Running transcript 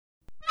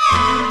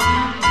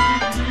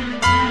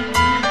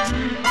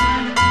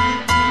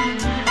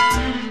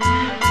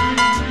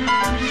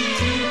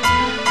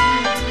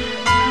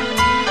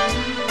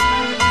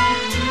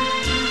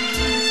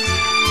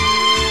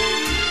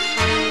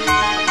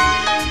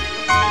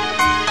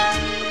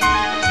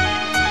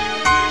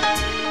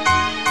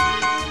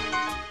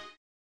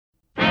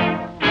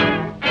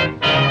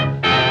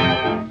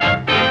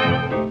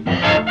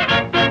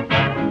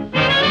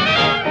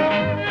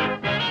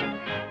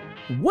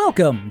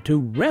Welcome to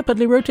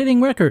Rapidly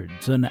Rotating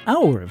Records, an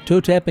hour of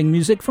toe-tapping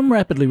music from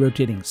rapidly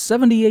rotating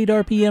 78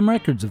 RPM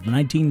records of the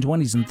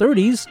 1920s and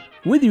 30s,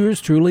 with yours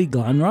truly,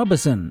 Glenn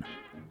Robison.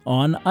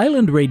 On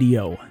Island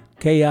Radio,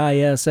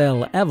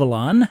 KISL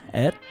Avalon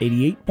at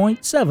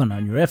 88.7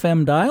 on your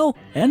FM dial,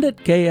 and at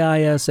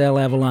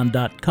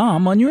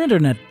KISLAvalon.com on your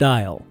internet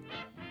dial.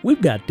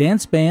 We've got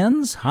dance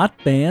bands, hot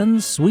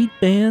bands, sweet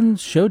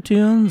bands, show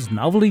tunes,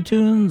 novelty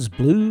tunes,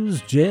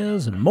 blues,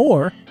 jazz, and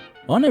more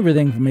on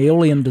everything from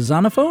Aeolian to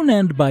Zonophone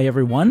and by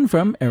everyone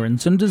from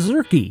Aronson to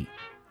Zerke.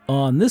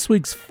 On this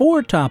week's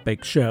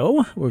four-topic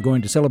show, we're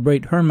going to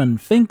celebrate Herman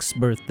Finck's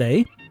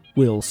birthday.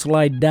 We'll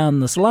slide down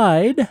the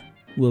slide,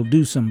 we'll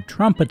do some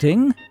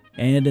trumpeting,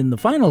 and in the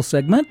final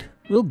segment,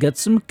 we'll get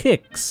some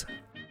kicks.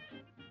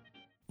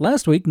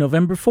 Last week,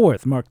 November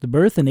 4th, marked the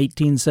birth in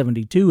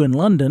 1872 in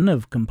London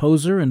of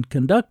composer and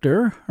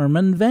conductor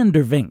Herman van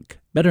der Vink,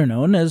 better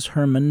known as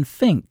Herman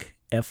Finck,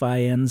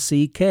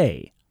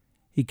 F-I-N-C-K.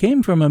 He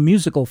came from a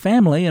musical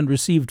family and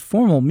received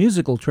formal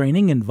musical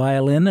training in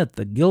violin at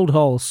the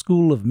Guildhall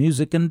School of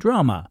Music and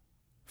Drama.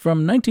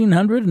 From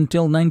 1900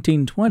 until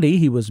 1920,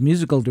 he was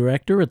musical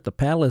director at the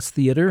Palace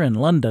Theatre in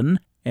London,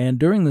 and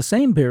during the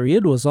same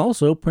period was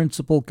also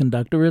principal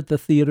conductor at the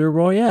Theatre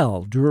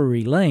Royal,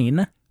 Drury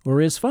Lane, where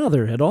his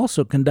father had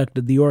also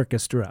conducted the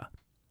orchestra.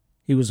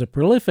 He was a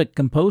prolific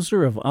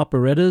composer of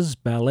operettas,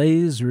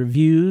 ballets,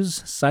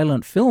 revues,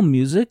 silent film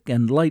music,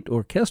 and light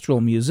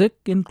orchestral music,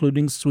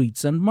 including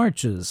suites and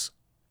marches.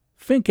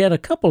 Finck had a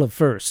couple of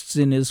firsts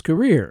in his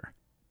career.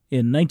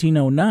 In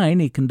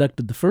 1909, he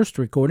conducted the first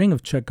recording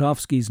of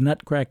Tchaikovsky's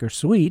Nutcracker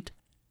Suite,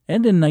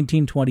 and in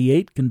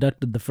 1928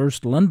 conducted the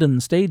first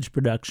London stage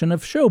production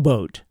of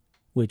Showboat,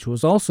 which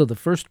was also the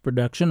first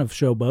production of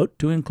Showboat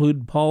to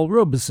include Paul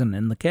Robeson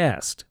in the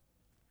cast.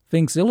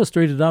 Finck's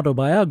illustrated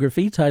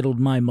autobiography, titled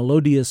My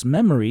Melodious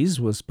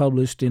Memories, was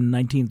published in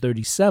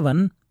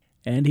 1937,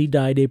 and he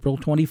died April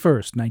 21,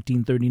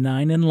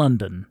 1939, in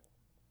London.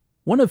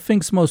 One of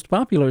Finck's most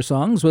popular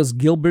songs was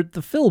Gilbert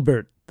the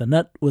Filbert, the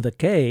Nut with a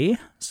K,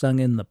 sung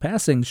in The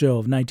Passing Show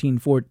of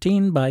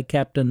 1914 by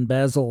Captain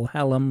Basil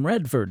Hallam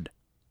Redford.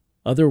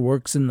 Other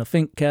works in the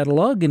Finck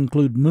catalog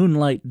include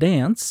Moonlight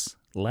Dance,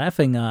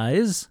 Laughing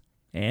Eyes,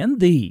 and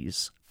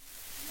these.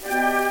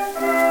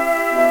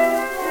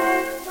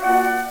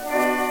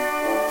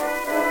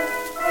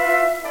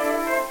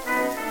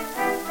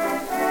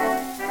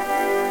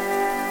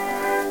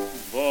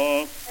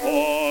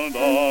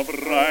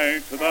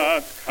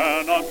 That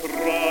cannot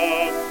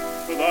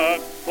rust, that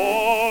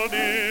sword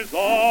is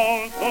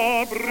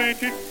also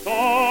British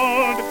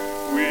sword.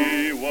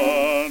 We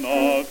were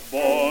not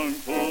born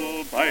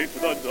to bite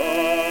the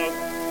dust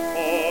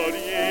or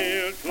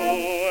yield to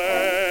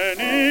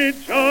any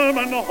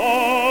German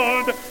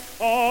horde.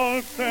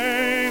 I'll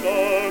say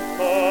the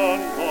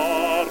sons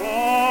are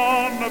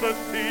on the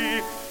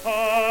sea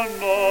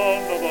and on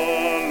the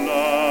land,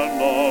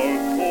 our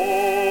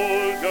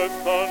soldiers'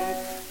 sons,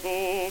 to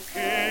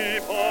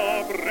keep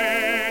a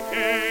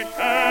British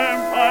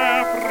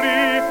Empire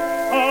free,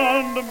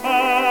 and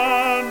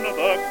man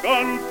the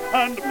guns,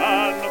 and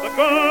man the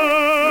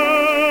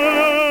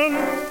guns.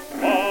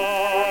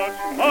 March,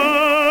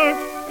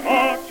 march,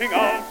 marching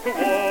out to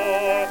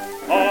war,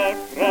 out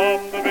from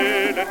the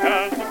village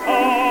and the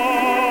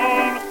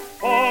town,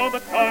 for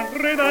the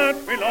country that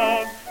we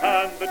love,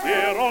 and the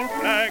dear old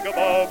flag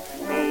above,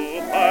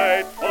 to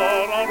fight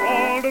for our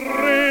old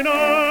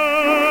renown.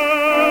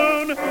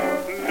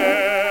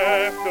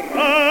 Left,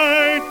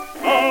 right,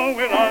 now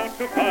we're out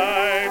to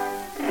fight.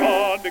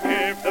 God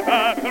give the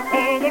battle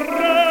for the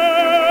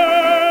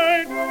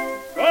right.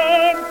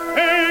 God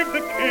save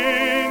the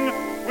King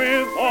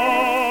with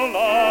all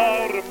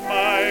our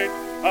might,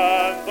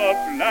 and the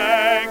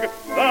flag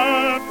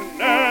that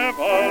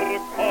never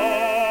comes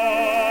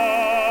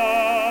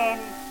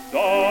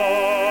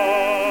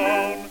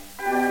down.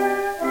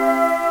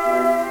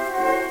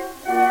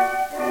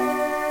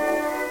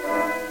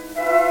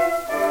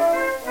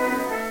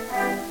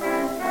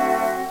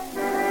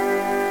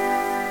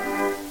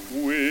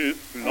 With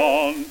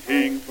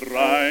flaunting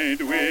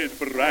pride, with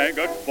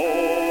braggart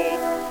bold,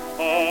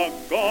 a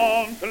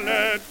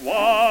gauntlet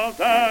was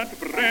at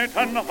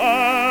Britain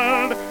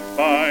hurled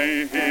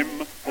by him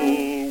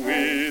who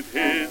with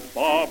his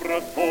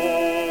barbarous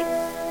force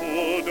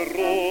would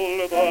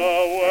rule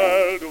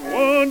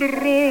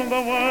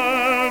the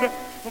world,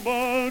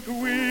 but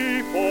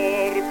we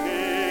for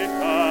peace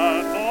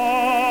and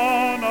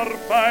honor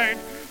fight,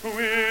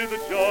 with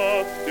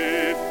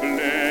justice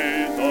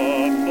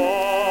blazoned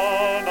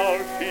on our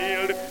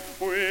shield,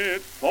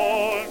 with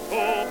sword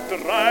to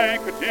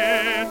strike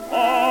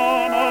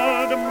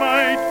dishonored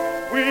might.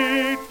 We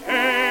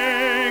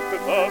take the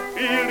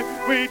field,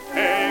 we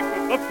take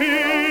the field.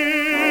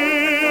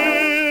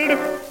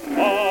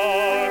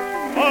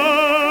 March,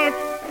 march,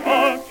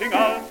 marching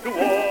out to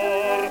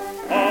war,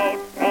 out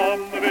from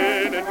the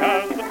village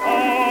and the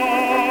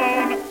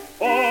town,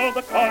 for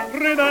the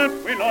country that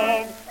we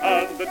love,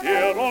 and the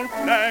dear old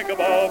flag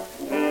above,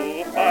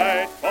 to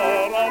fight for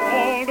our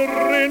old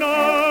renown.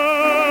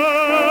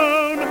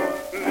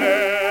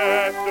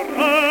 Left,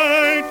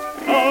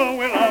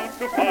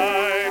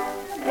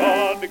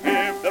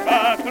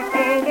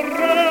 to the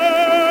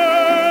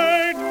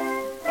right,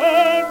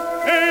 and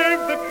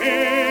save the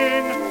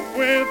king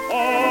with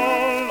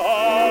all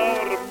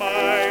our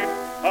might,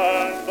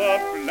 and the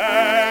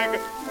flag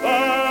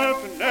that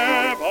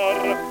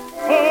never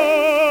comes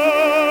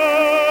down.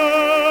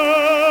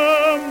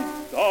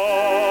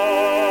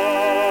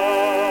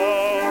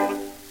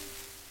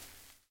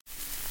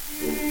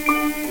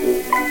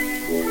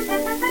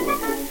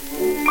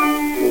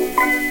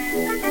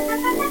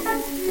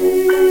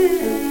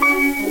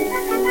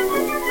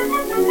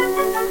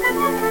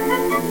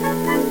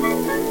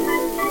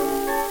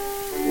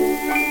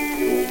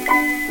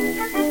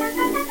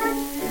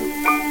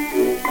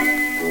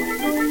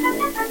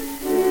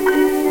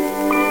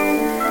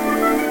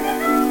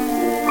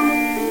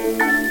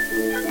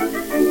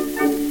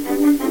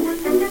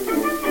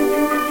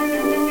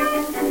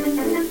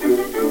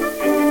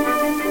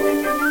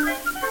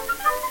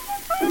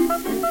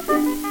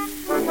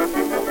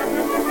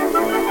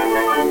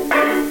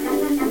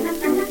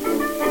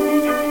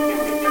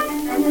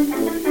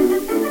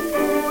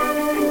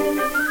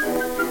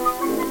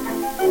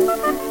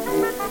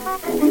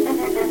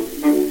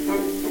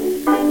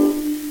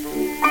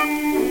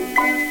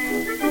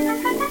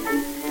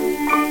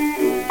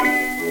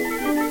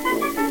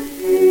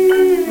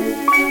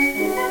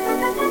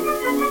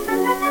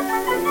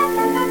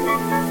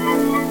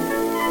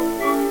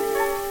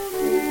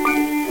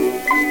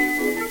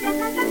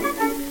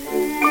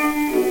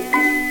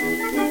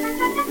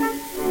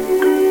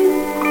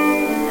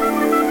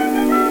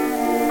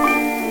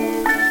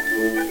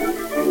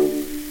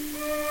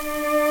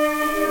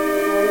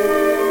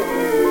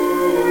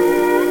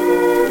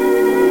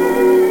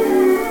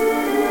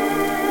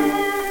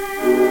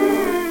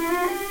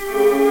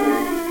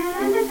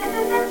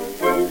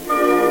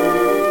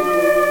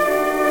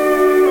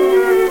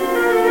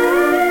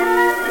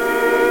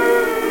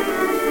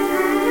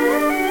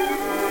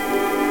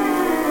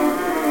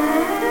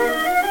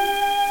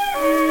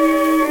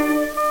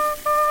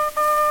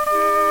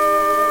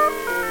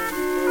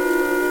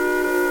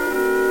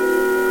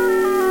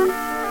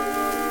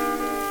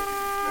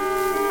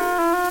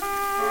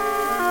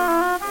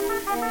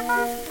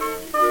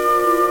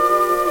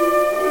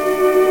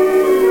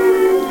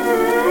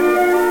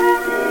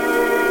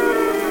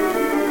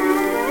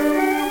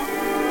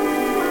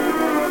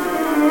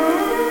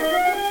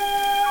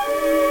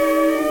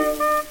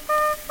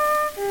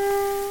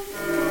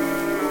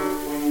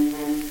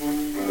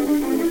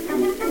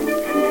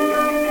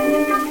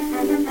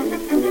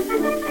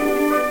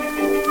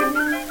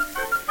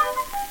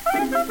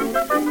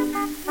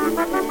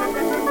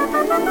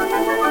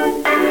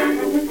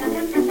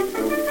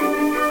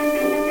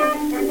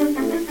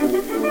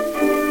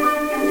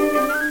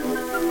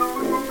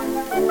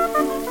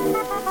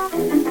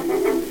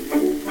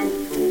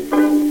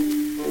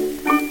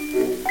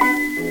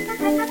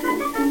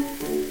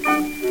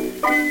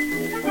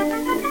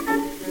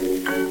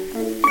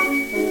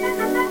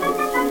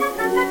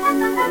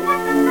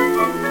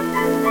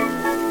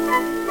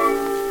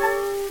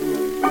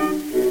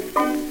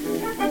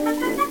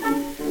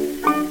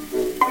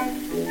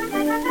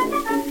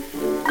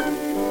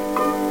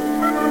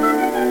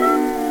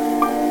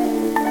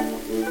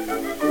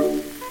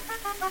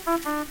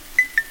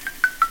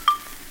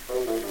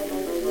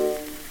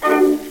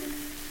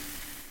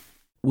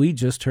 We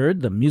just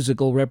heard the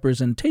musical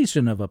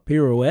representation of a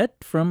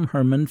pirouette from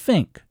Herman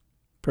Finck,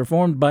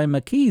 performed by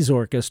McKee's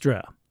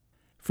Orchestra.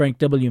 Frank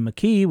W.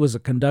 McKee was a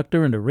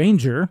conductor and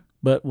arranger,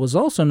 but was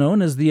also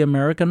known as the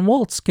American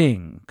Waltz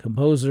King,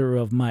 composer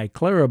of My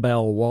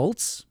Clarabelle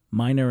Waltz,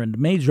 Minor and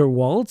Major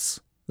Waltz,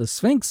 the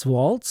Sphinx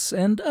Waltz,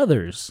 and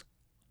others.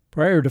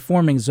 Prior to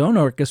forming his own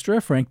orchestra,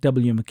 Frank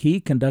W.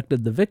 McKee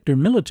conducted the Victor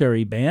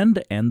Military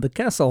Band and the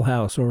Castle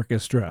House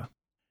Orchestra.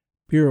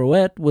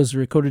 Pirouette was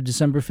recorded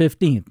December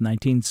 15,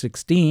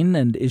 1916,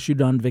 and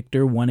issued on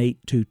Victor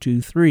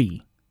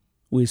 18223.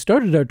 We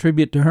started our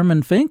tribute to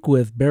Herman Finck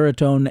with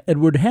baritone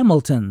Edward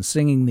Hamilton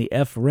singing the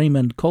F.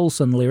 Raymond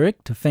Colson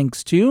lyric to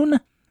Finck's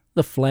tune,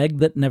 The Flag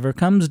That Never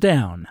Comes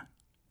Down.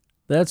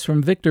 That's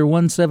from Victor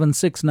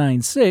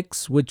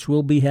 17696, which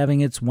will be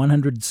having its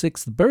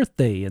 106th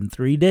birthday in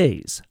 3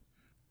 days.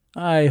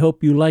 I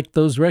hope you liked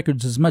those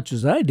records as much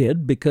as I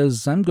did,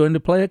 because I'm going to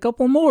play a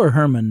couple more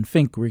Herman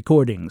Finck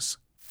recordings.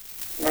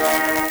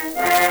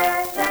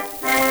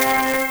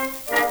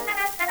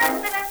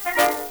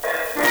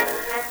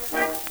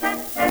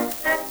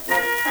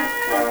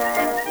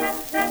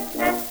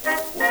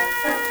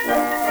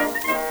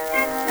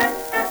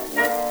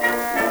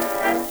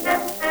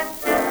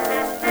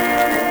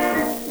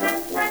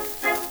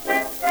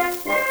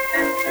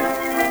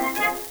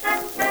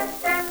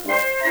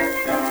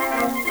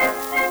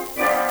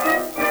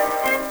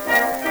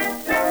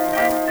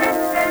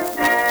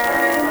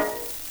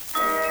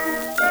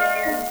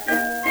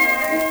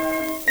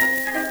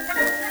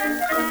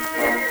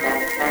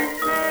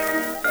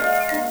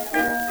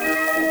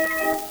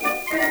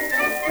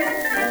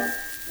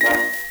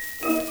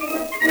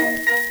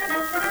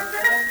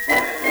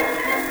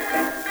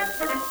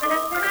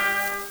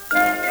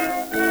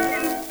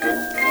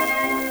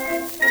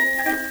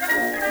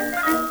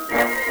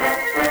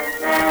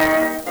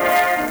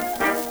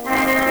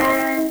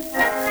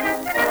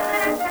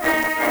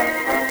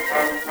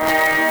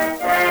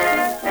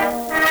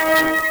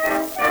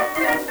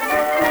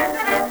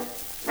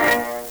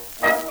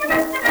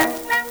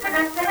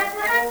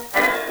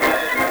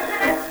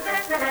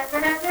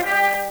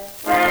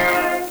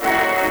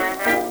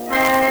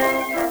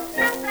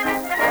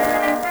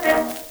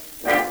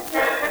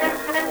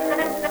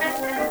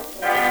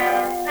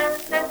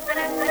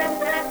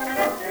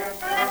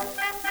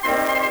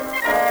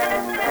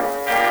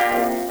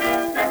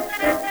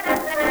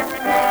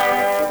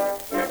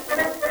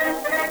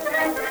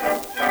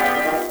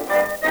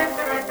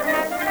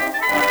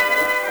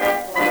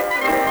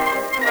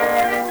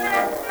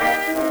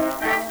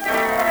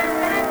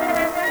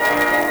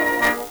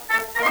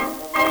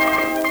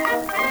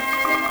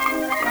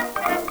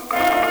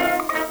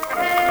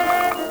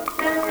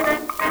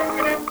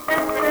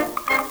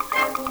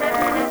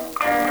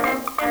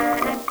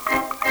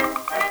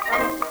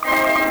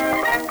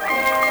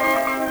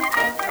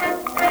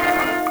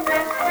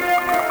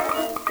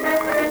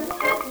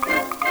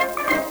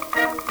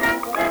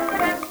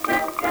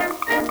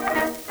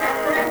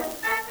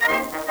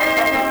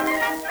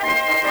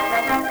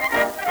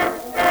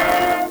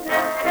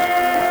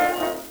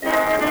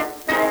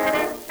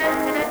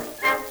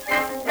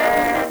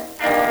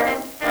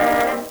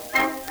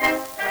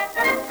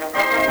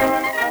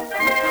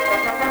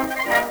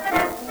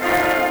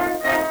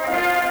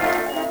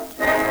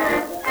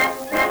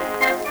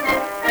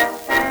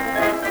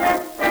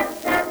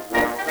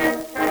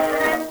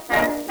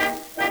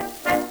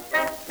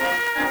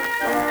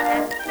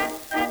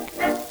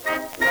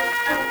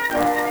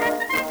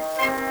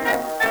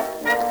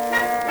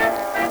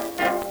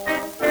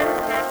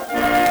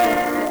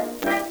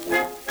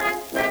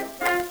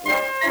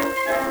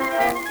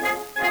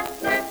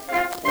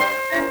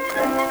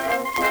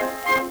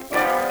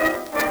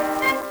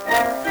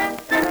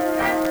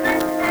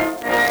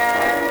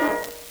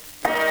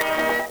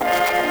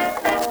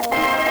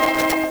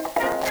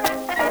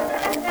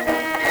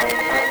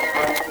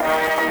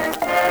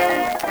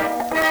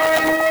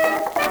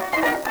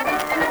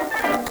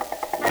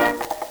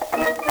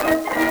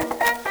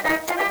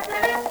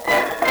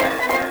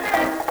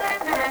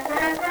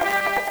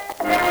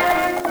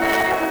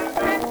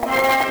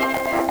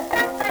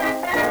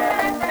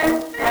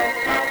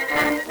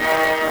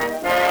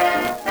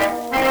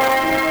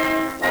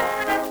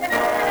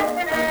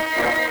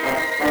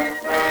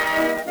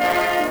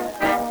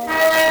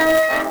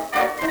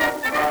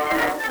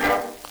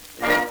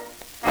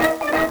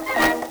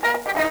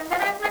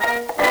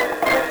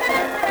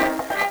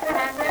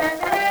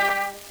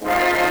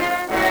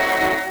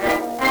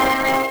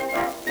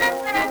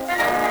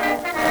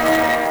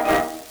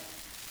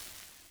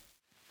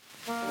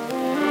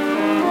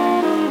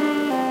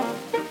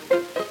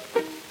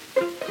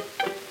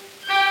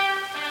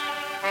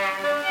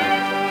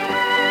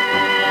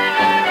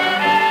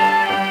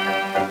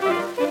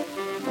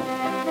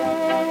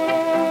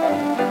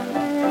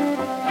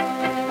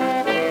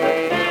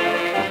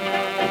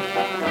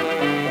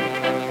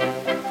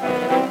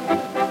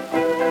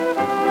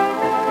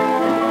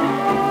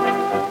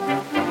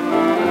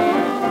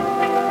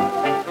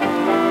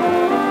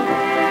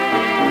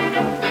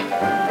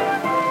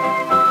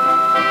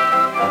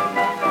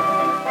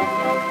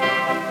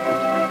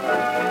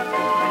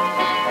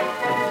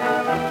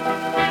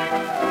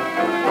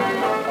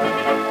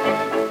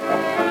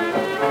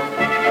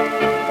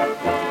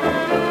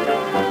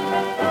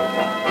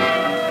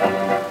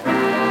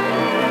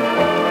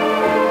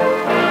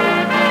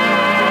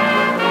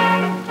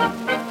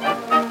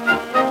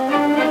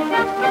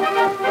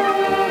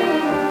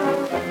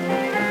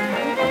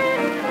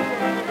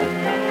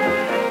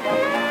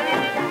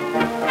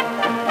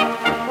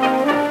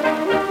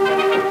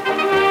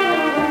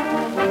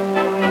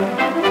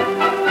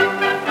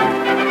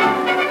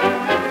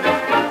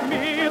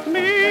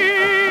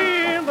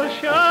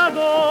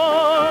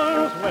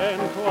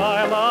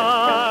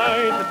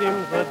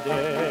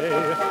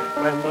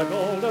 when the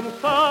golden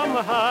sun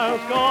has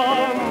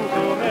gone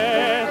to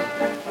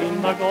rest.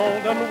 In the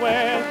golden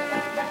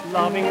west,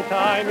 loving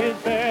time is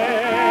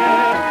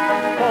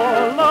best.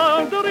 For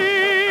love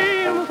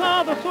dreams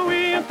are the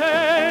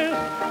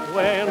sweetest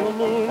when the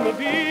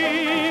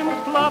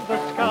moonbeams flood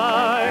the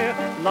sky.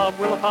 Love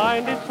will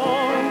find its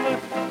home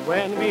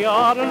when we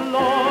are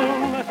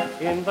alone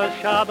in the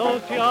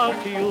shadows,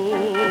 just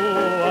you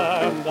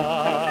and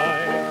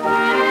I.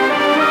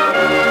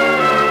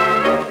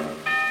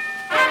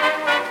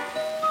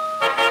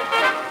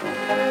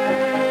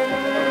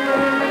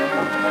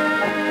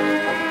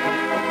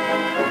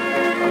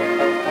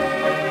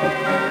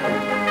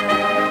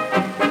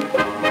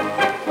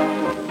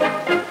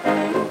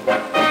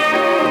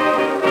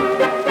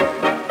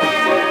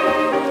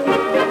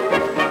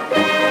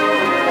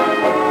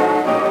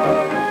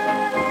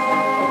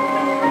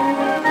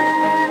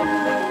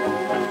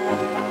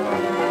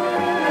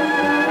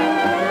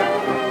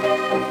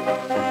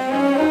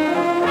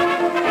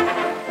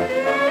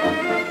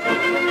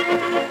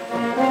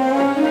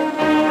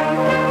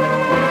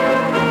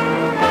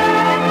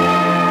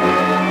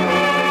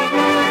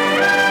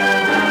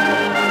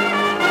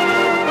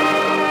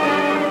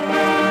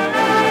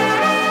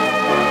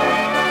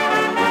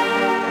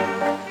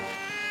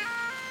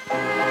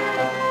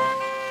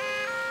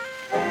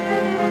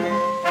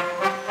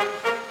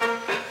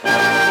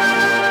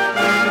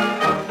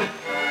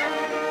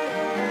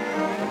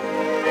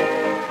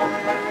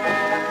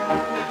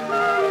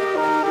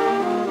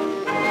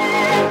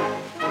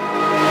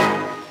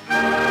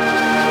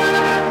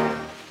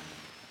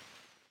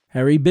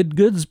 Harry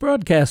Bidgood's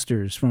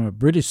Broadcasters from a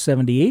British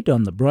 78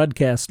 on the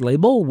broadcast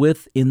label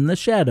with In the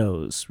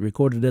Shadows,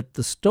 recorded at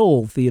the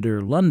Stoll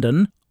Theatre,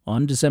 London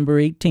on December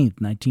 18,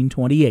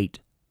 1928.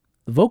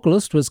 The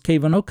vocalist was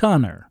Cavan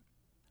O'Connor.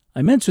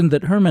 I mentioned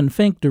that Herman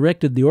Finck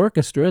directed the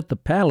orchestra at the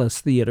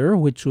Palace Theatre,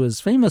 which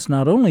was famous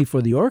not only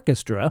for the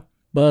orchestra,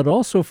 but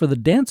also for the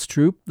dance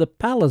troupe the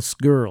Palace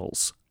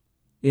Girls.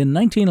 In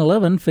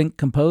 1911, Finck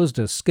composed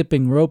a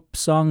skipping rope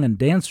song and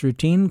dance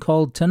routine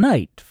called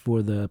Tonight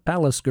for the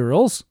Palace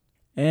Girls,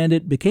 and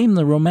it became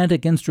the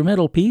romantic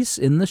instrumental piece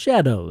In the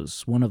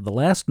Shadows, one of the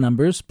last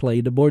numbers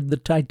played aboard the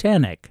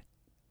Titanic.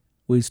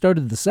 We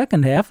started the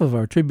second half of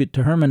our tribute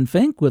to Herman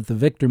Finck with the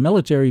Victor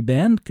Military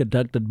Band,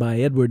 conducted by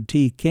Edward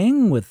T.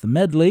 King, with the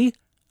medley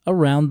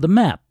Around the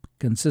Map,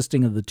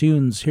 consisting of the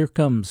tunes Here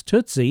Comes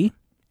Tootsie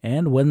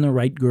and When the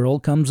Right Girl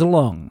Comes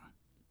Along.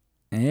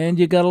 And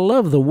you gotta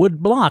love the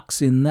wood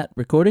blocks in that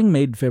recording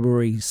made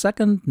February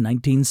 2nd,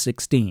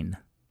 1916.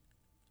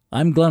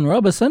 I'm Glenn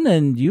Robison,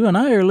 and you and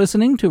I are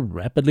listening to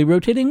Rapidly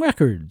Rotating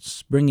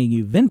Records, bringing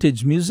you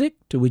vintage music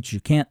to which you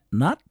can't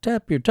not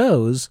tap your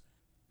toes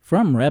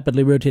from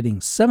rapidly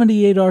rotating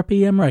 78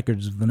 RPM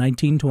records of the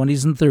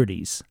 1920s and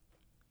 30s.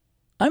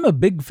 I'm a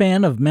big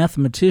fan of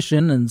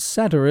mathematician and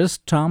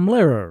satirist Tom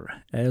Lehrer,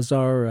 as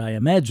are, I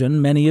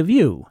imagine, many of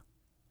you.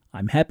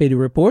 I'm happy to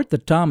report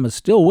that Tom is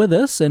still with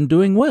us and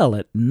doing well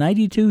at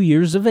 92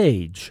 years of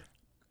age.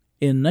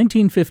 In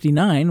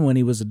 1959, when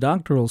he was a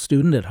doctoral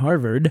student at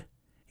Harvard,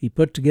 he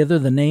put together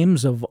the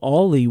names of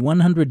all the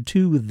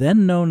 102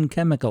 then-known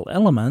chemical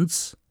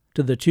elements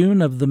to the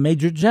tune of the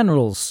Major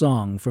General's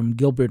song from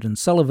Gilbert and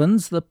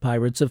Sullivan's The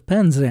Pirates of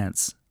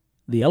Penzance.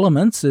 The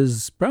Elements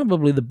is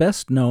probably the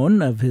best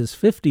known of his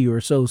 50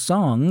 or so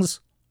songs,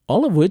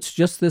 all of which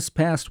just this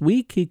past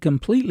week he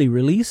completely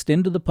released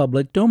into the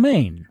public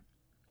domain.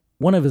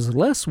 One of his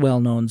less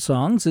well-known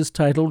songs is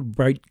titled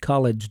Bright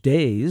College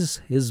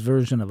Days, his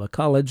version of a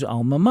college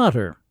alma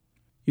mater.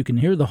 You can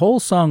hear the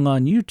whole song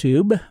on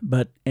YouTube,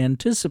 but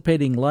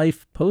anticipating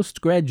life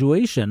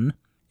post-graduation,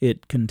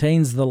 it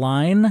contains the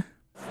line,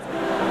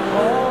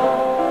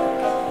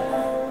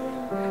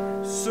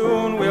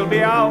 Soon we'll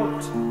be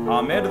out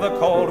amid the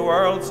cold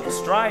world's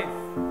strife.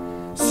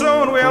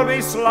 Soon we'll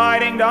be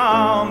sliding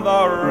down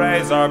the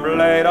razor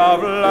blade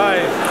of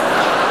life.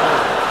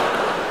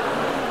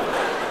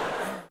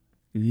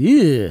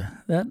 Yeah,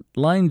 that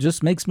line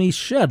just makes me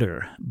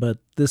shudder, but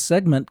this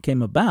segment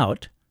came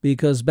about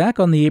because back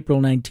on the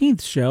April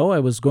 19th show I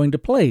was going to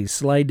play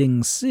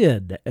Sliding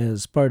Sid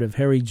as part of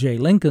Harry J.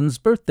 Lincoln's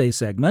birthday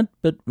segment,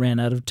 but ran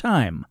out of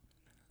time.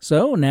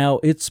 So now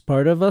it's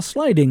part of a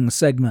sliding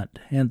segment,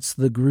 hence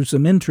the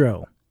gruesome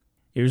intro.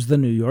 Here's the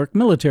New York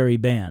Military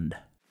Band.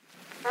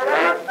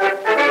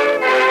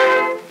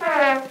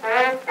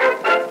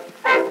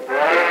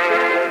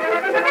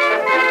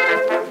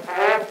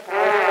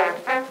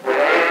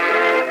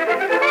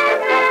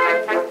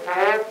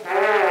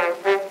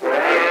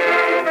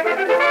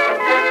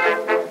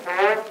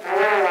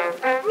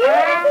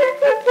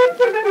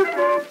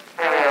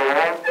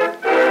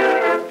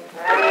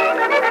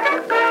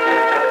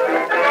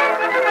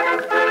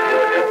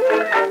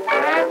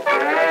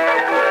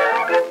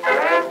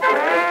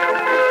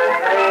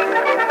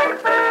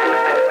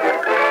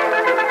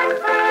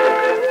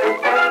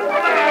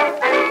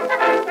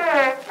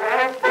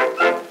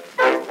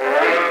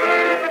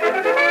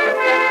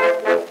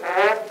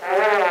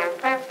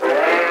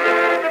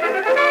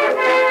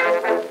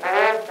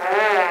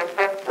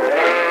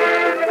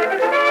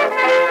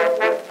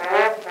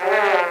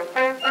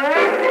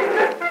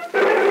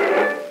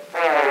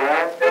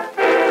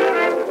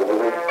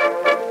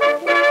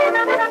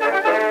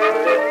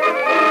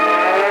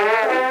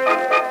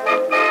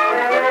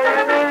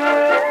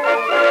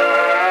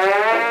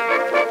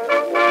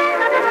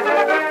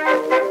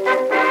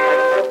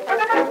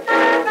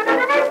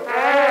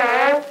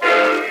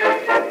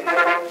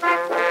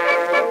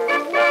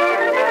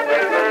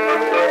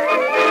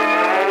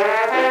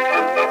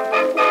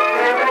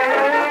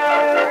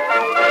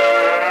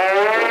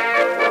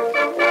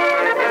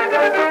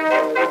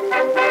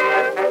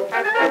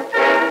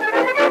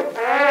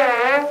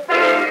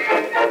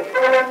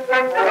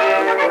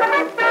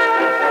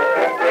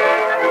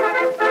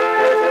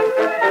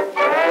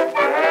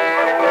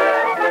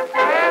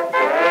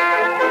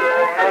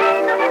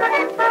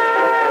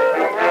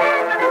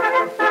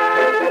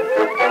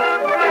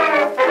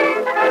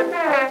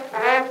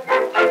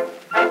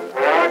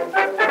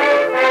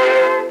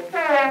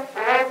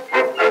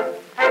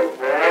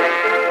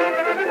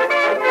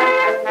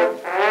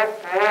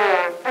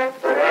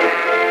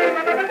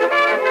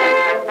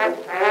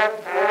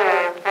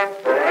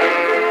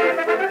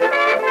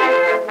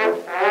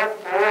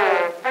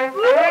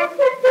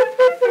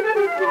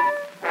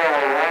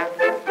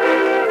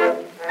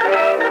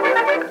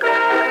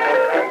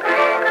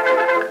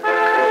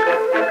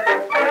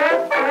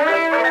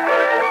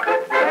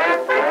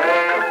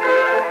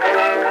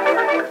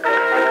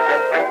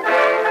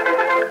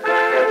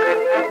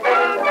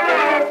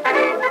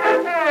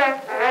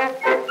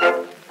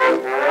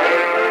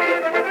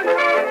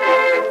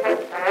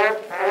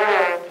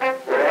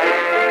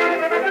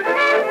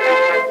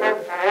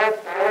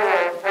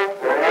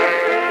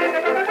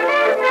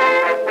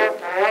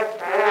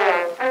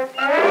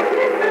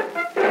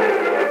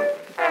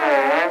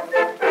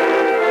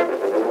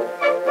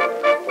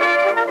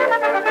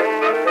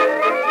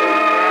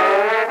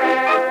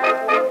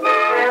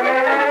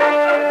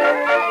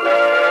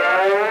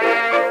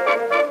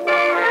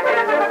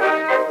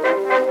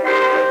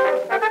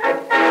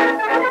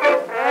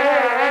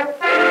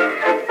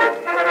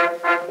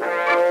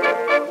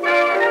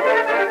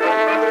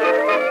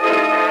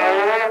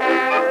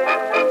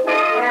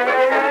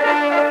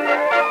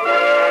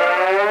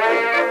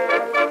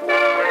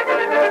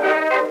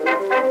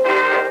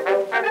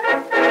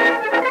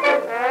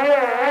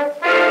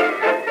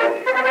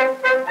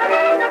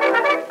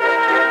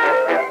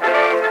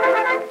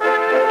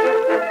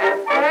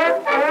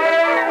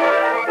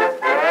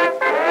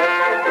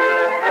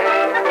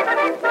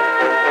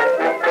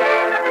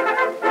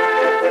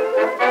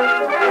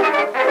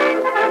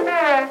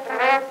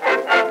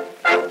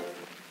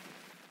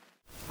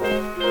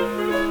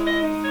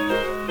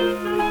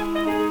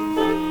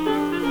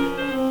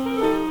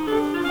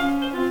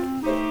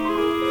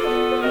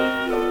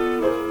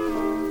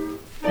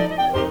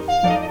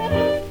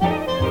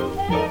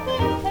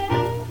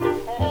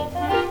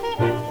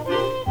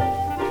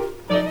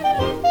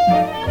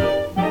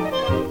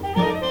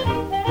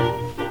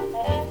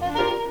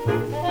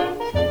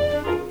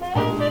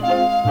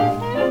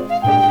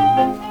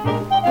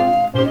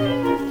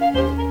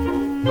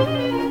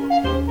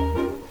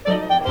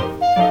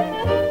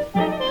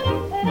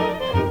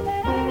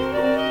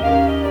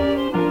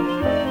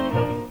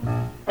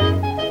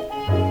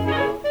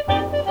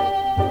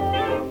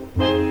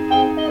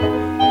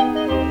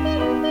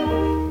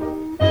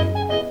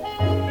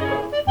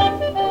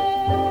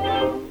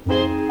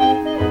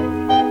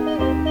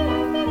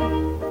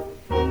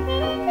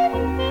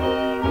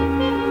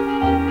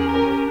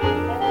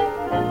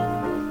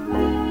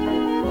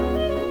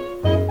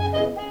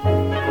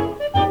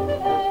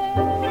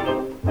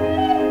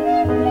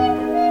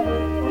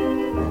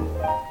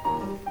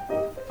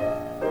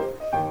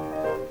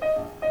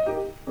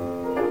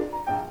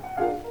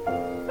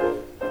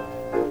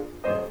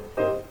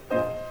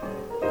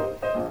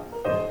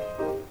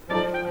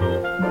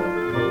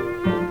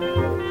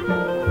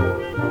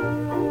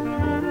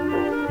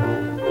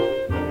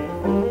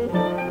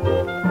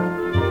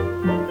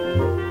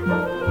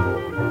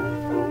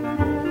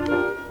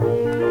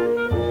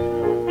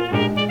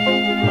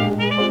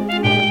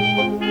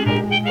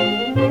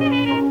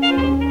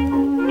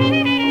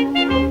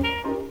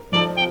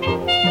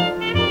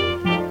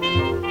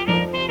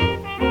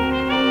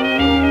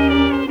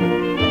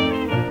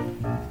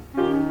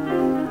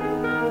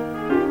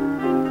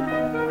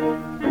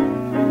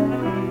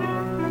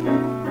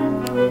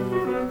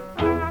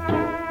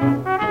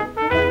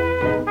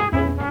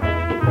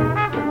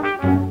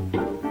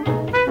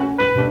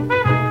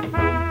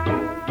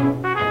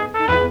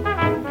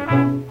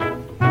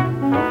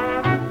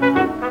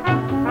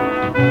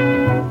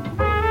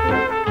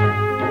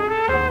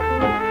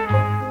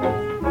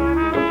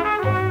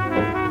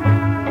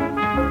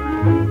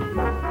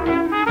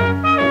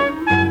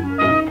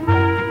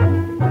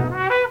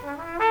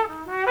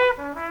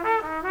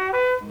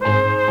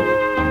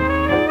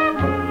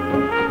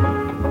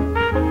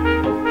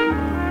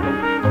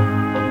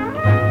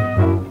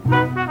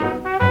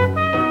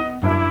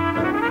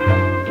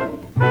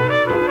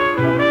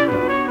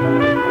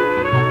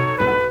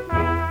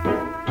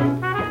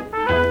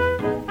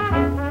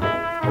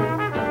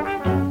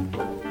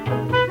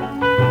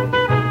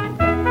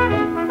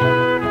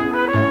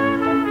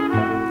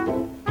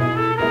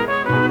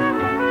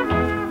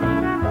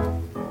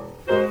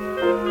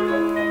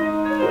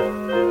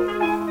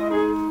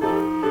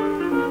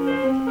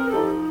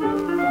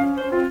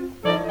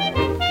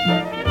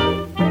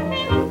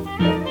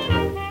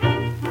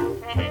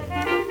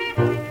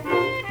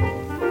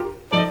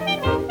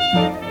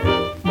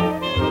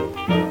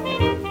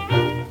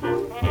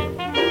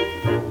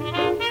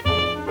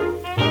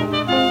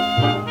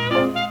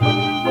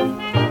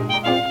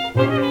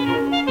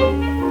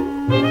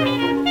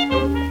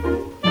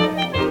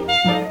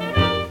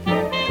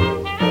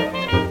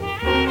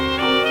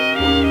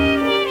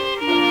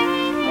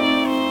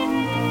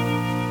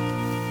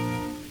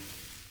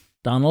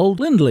 Donald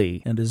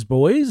Lindley and His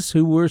Boys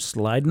Who Were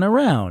Slidin'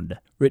 Around,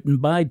 written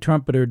by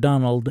trumpeter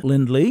Donald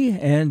Lindley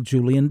and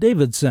Julian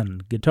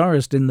Davidson,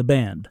 guitarist in the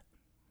band.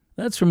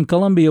 That's from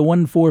Columbia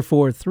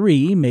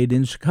 1443, made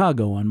in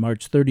Chicago on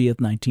March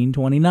 30th,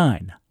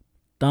 1929.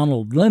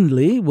 Donald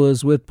Lindley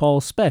was with Paul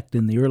Specht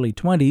in the early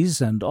 20s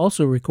and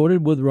also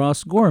recorded with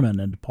Ross Gorman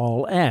and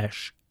Paul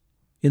Ash.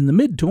 In the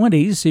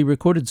mid-20s, he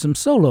recorded some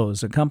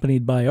solos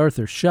accompanied by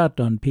Arthur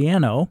Schutt on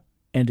piano,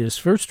 and his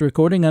first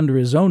recording under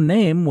his own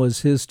name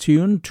was his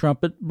tune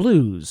Trumpet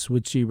Blues,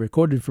 which he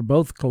recorded for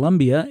both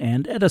Columbia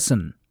and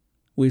Edison.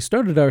 We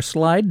started our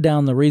slide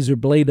down the razor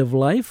blade of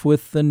life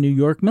with the New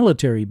York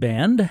Military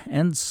Band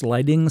and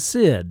Sliding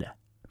Sid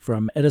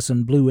from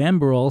Edison Blue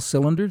Amberol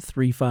Cylinder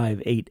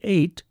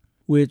 3588,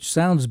 which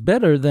sounds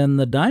better than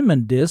the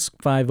Diamond Disc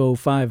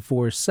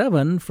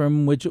 50547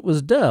 from which it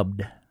was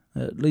dubbed,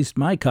 at least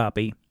my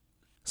copy.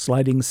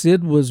 Sliding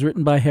Sid was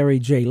written by Harry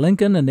J.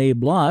 Lincoln and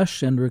Abe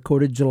Losh and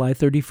recorded July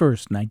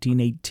 31st,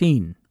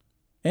 1918.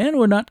 And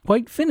we're not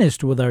quite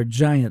finished with our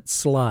giant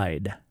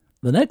slide.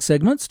 The next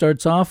segment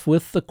starts off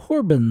with the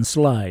Corbin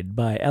Slide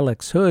by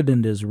Alex Hood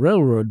and his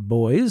Railroad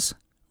Boys,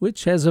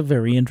 which has a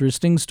very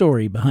interesting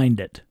story behind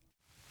it.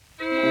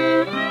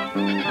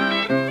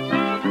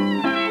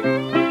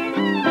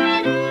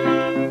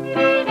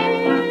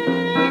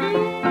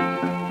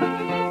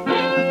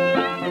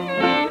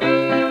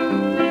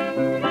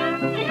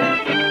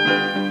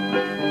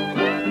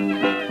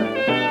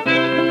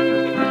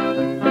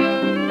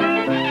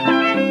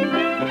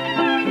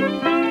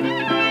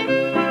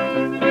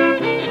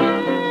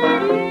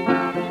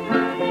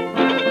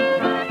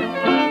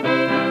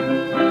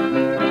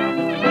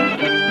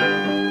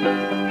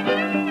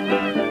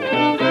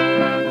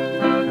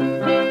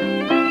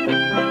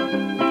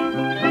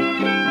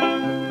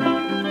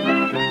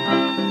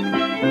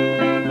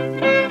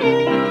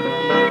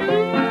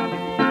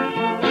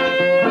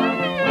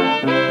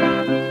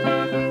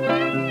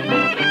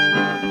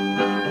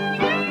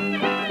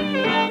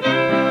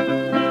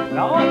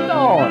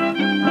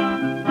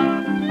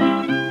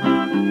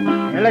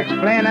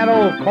 Playing that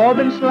old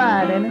Corbin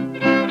Slide, ain't it?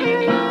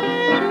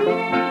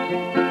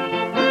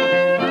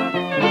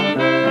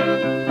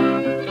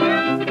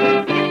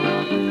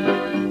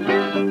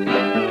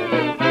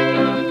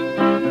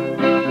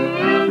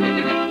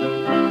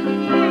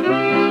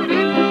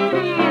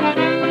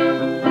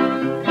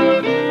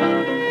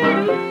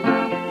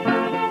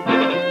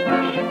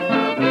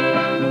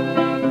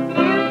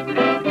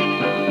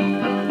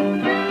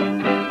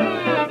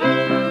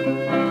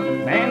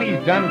 Man,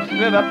 he's done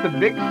slid up the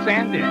Big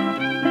Sandy.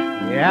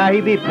 Yeah,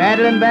 he be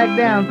paddling back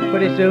down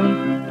pretty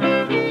soon.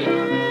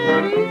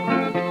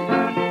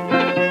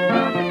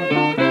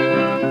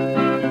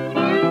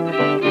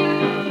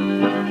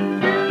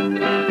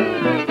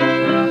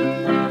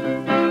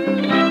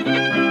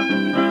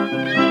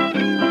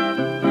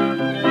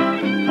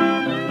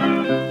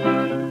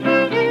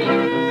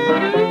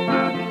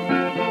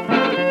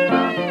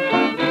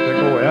 There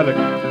go Alex.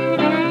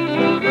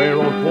 Those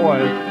railroad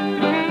boys.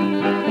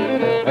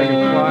 They can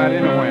slide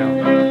anywhere.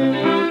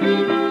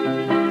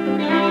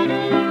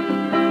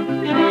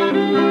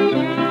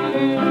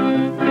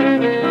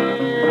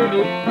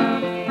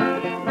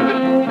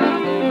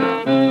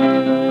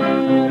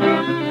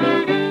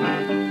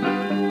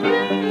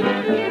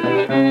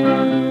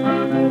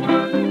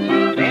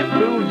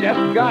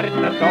 Got it,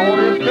 that's all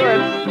there is to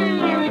it.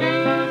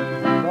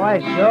 Boy,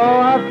 sure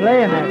are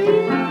playing that.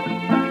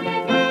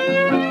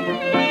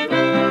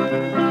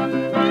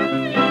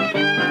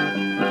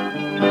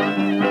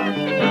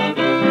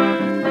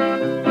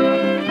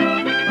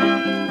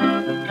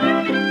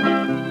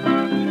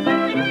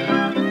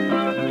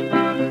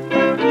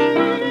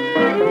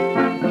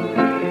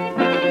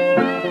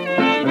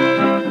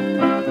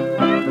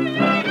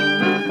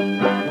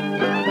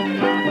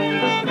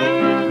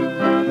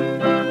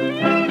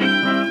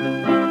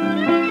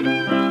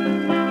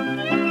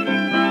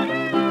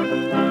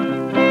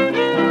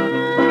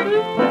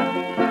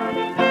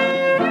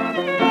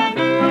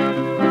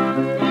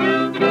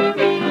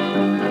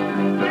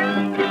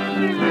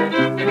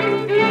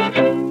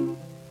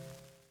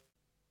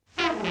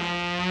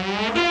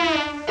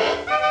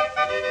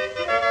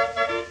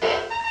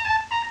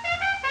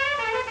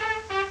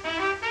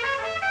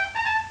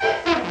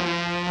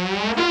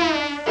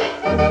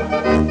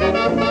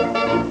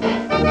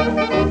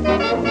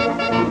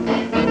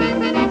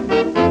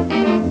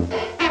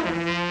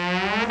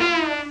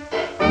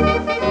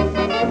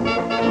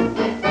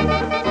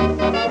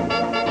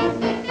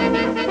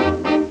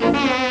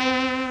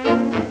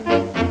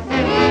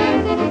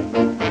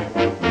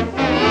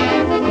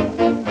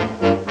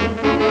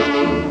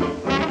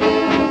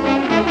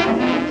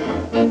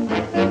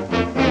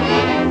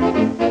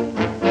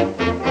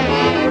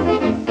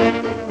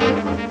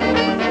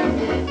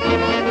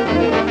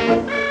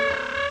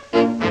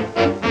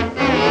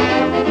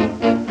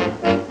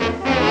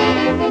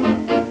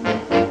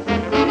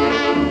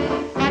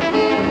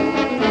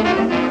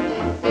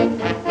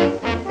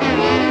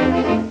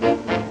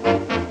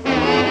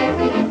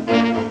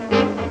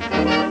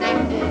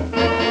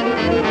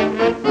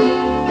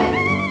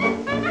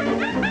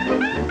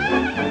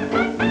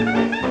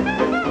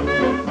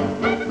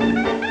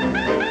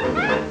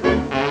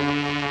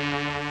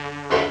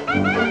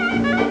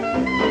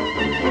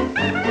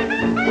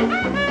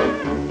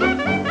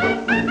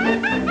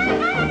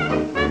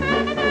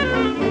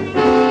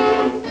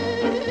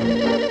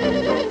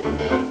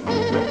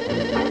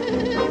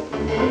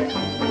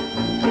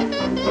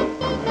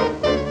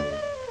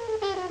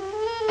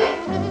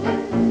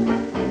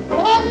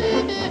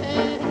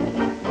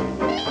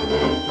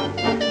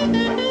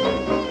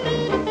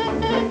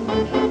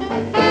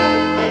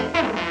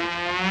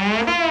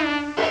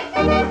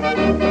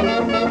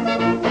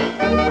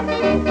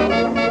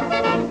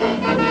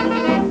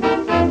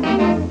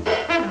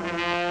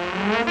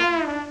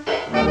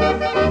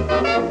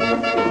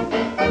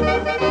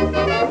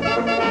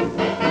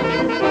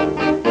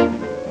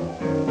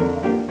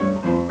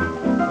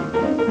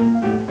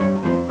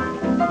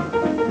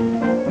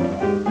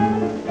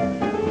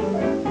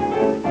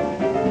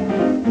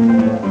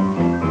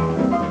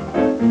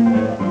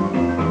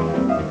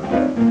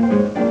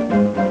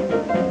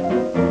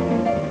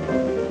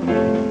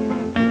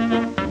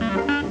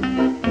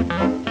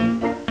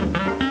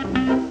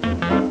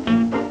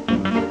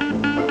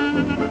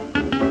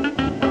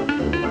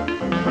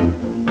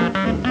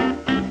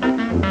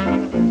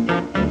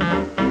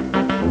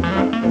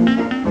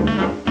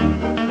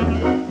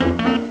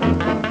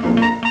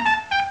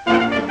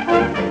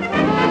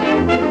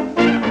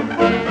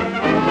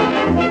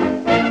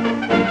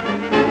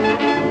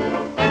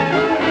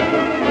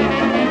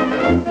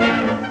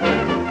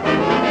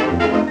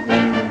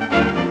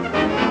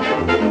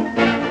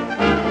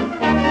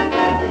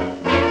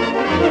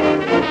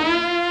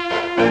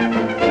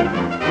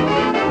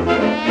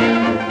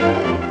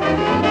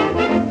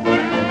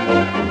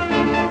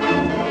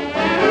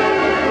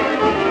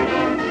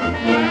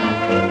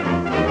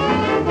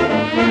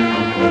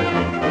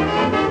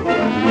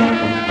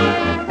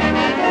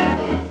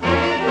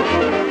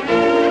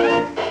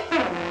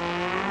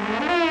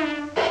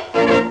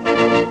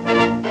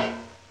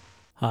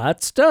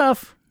 Hot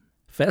stuff!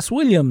 Fess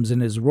Williams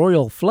and his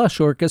Royal Flush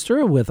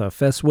Orchestra with a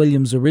Fess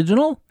Williams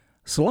original,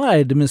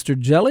 Slide, Mr.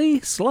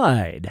 Jelly,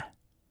 Slide.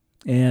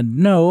 And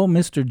no,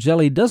 Mr.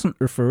 Jelly doesn't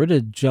refer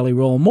to Jelly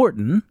Roll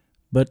Morton,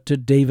 but to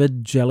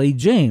David Jelly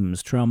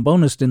James,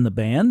 trombonist in the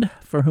band,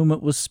 for whom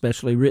it was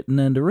specially written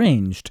and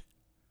arranged.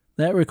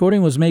 That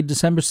recording was made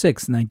December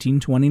 6,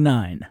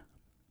 1929.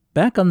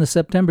 Back on the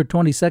September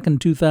 22,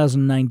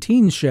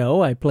 2019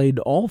 show, I played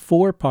all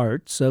 4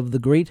 parts of the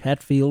Great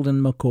Hatfield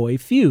and McCoy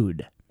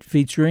feud,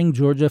 featuring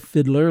Georgia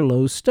fiddler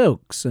Lo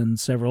Stokes and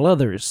several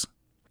others.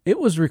 It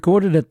was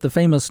recorded at the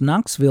famous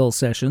Knoxville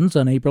sessions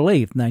on April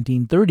 8,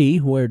 1930,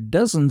 where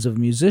dozens of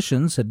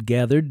musicians had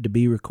gathered to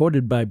be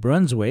recorded by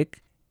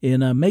Brunswick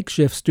in a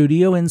makeshift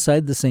studio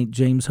inside the St.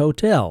 James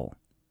Hotel.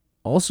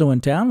 Also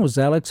in town was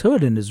Alex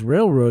Hood and his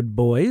Railroad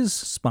Boys,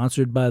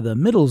 sponsored by the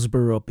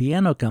Middlesboro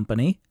Piano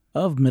Company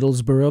of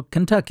Middlesboro,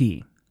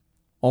 Kentucky.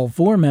 All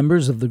 4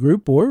 members of the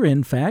group were,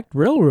 in fact,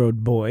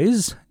 Railroad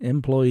Boys,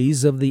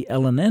 employees of the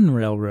L&N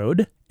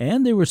Railroad,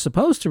 and they were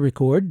supposed to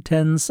record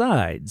 10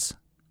 sides.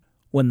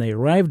 When they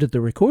arrived at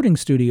the recording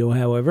studio,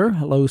 however,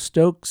 Lo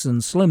Stokes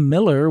and Slim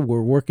Miller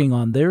were working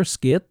on their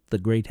skit, The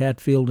Great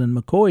Hatfield and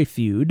McCoy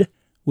Feud,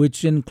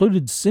 which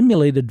included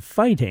simulated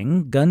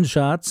fighting,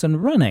 gunshots,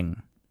 and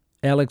running.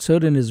 Alex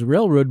Hood and his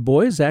Railroad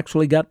Boys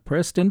actually got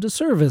pressed into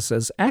service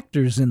as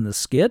actors in the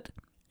skit,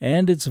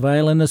 and it's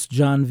violinist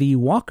John V.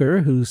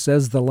 Walker who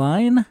says the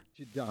line,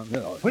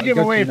 Put him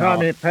away from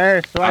me,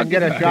 Paris, so I can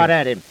get a shot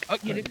at him.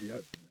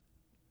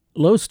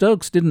 Lo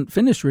Stokes didn't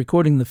finish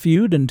recording the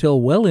feud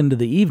until well into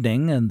the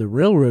evening, and the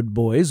Railroad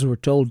Boys were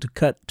told to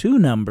cut 2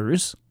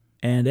 numbers,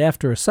 and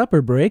after a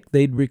supper break,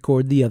 they'd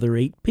record the other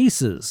 8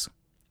 pieces.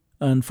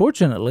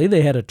 Unfortunately,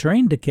 they had a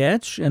train to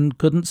catch and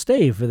couldn't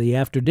stay for the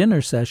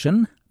after-dinner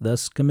session,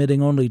 thus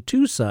committing only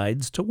 2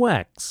 sides to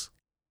wax.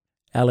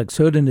 Alex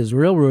Hood and his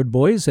Railroad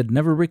Boys had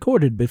never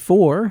recorded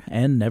before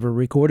and never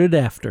recorded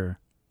after.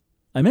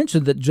 I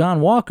mentioned that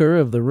John Walker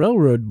of the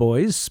Railroad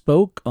Boys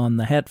spoke on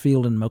the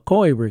Hatfield and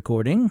McCoy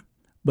recording,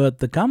 but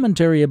the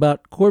commentary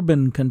about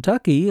Corbin,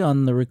 Kentucky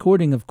on the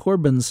recording of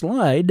Corbin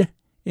Slide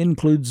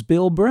includes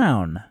Bill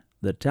Brown,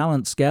 the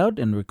talent scout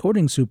and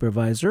recording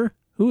supervisor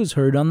who is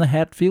heard on the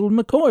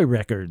Hatfield-McCoy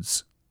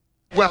records.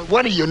 Well,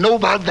 what do you know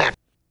about that?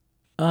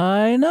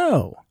 I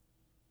know.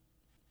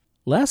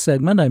 Last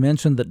segment, I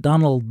mentioned that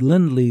Donald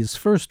Lindley's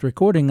first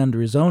recording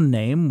under his own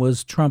name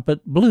was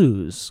Trumpet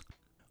Blues.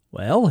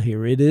 Well,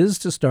 here it is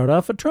to start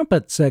off a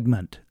trumpet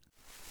segment.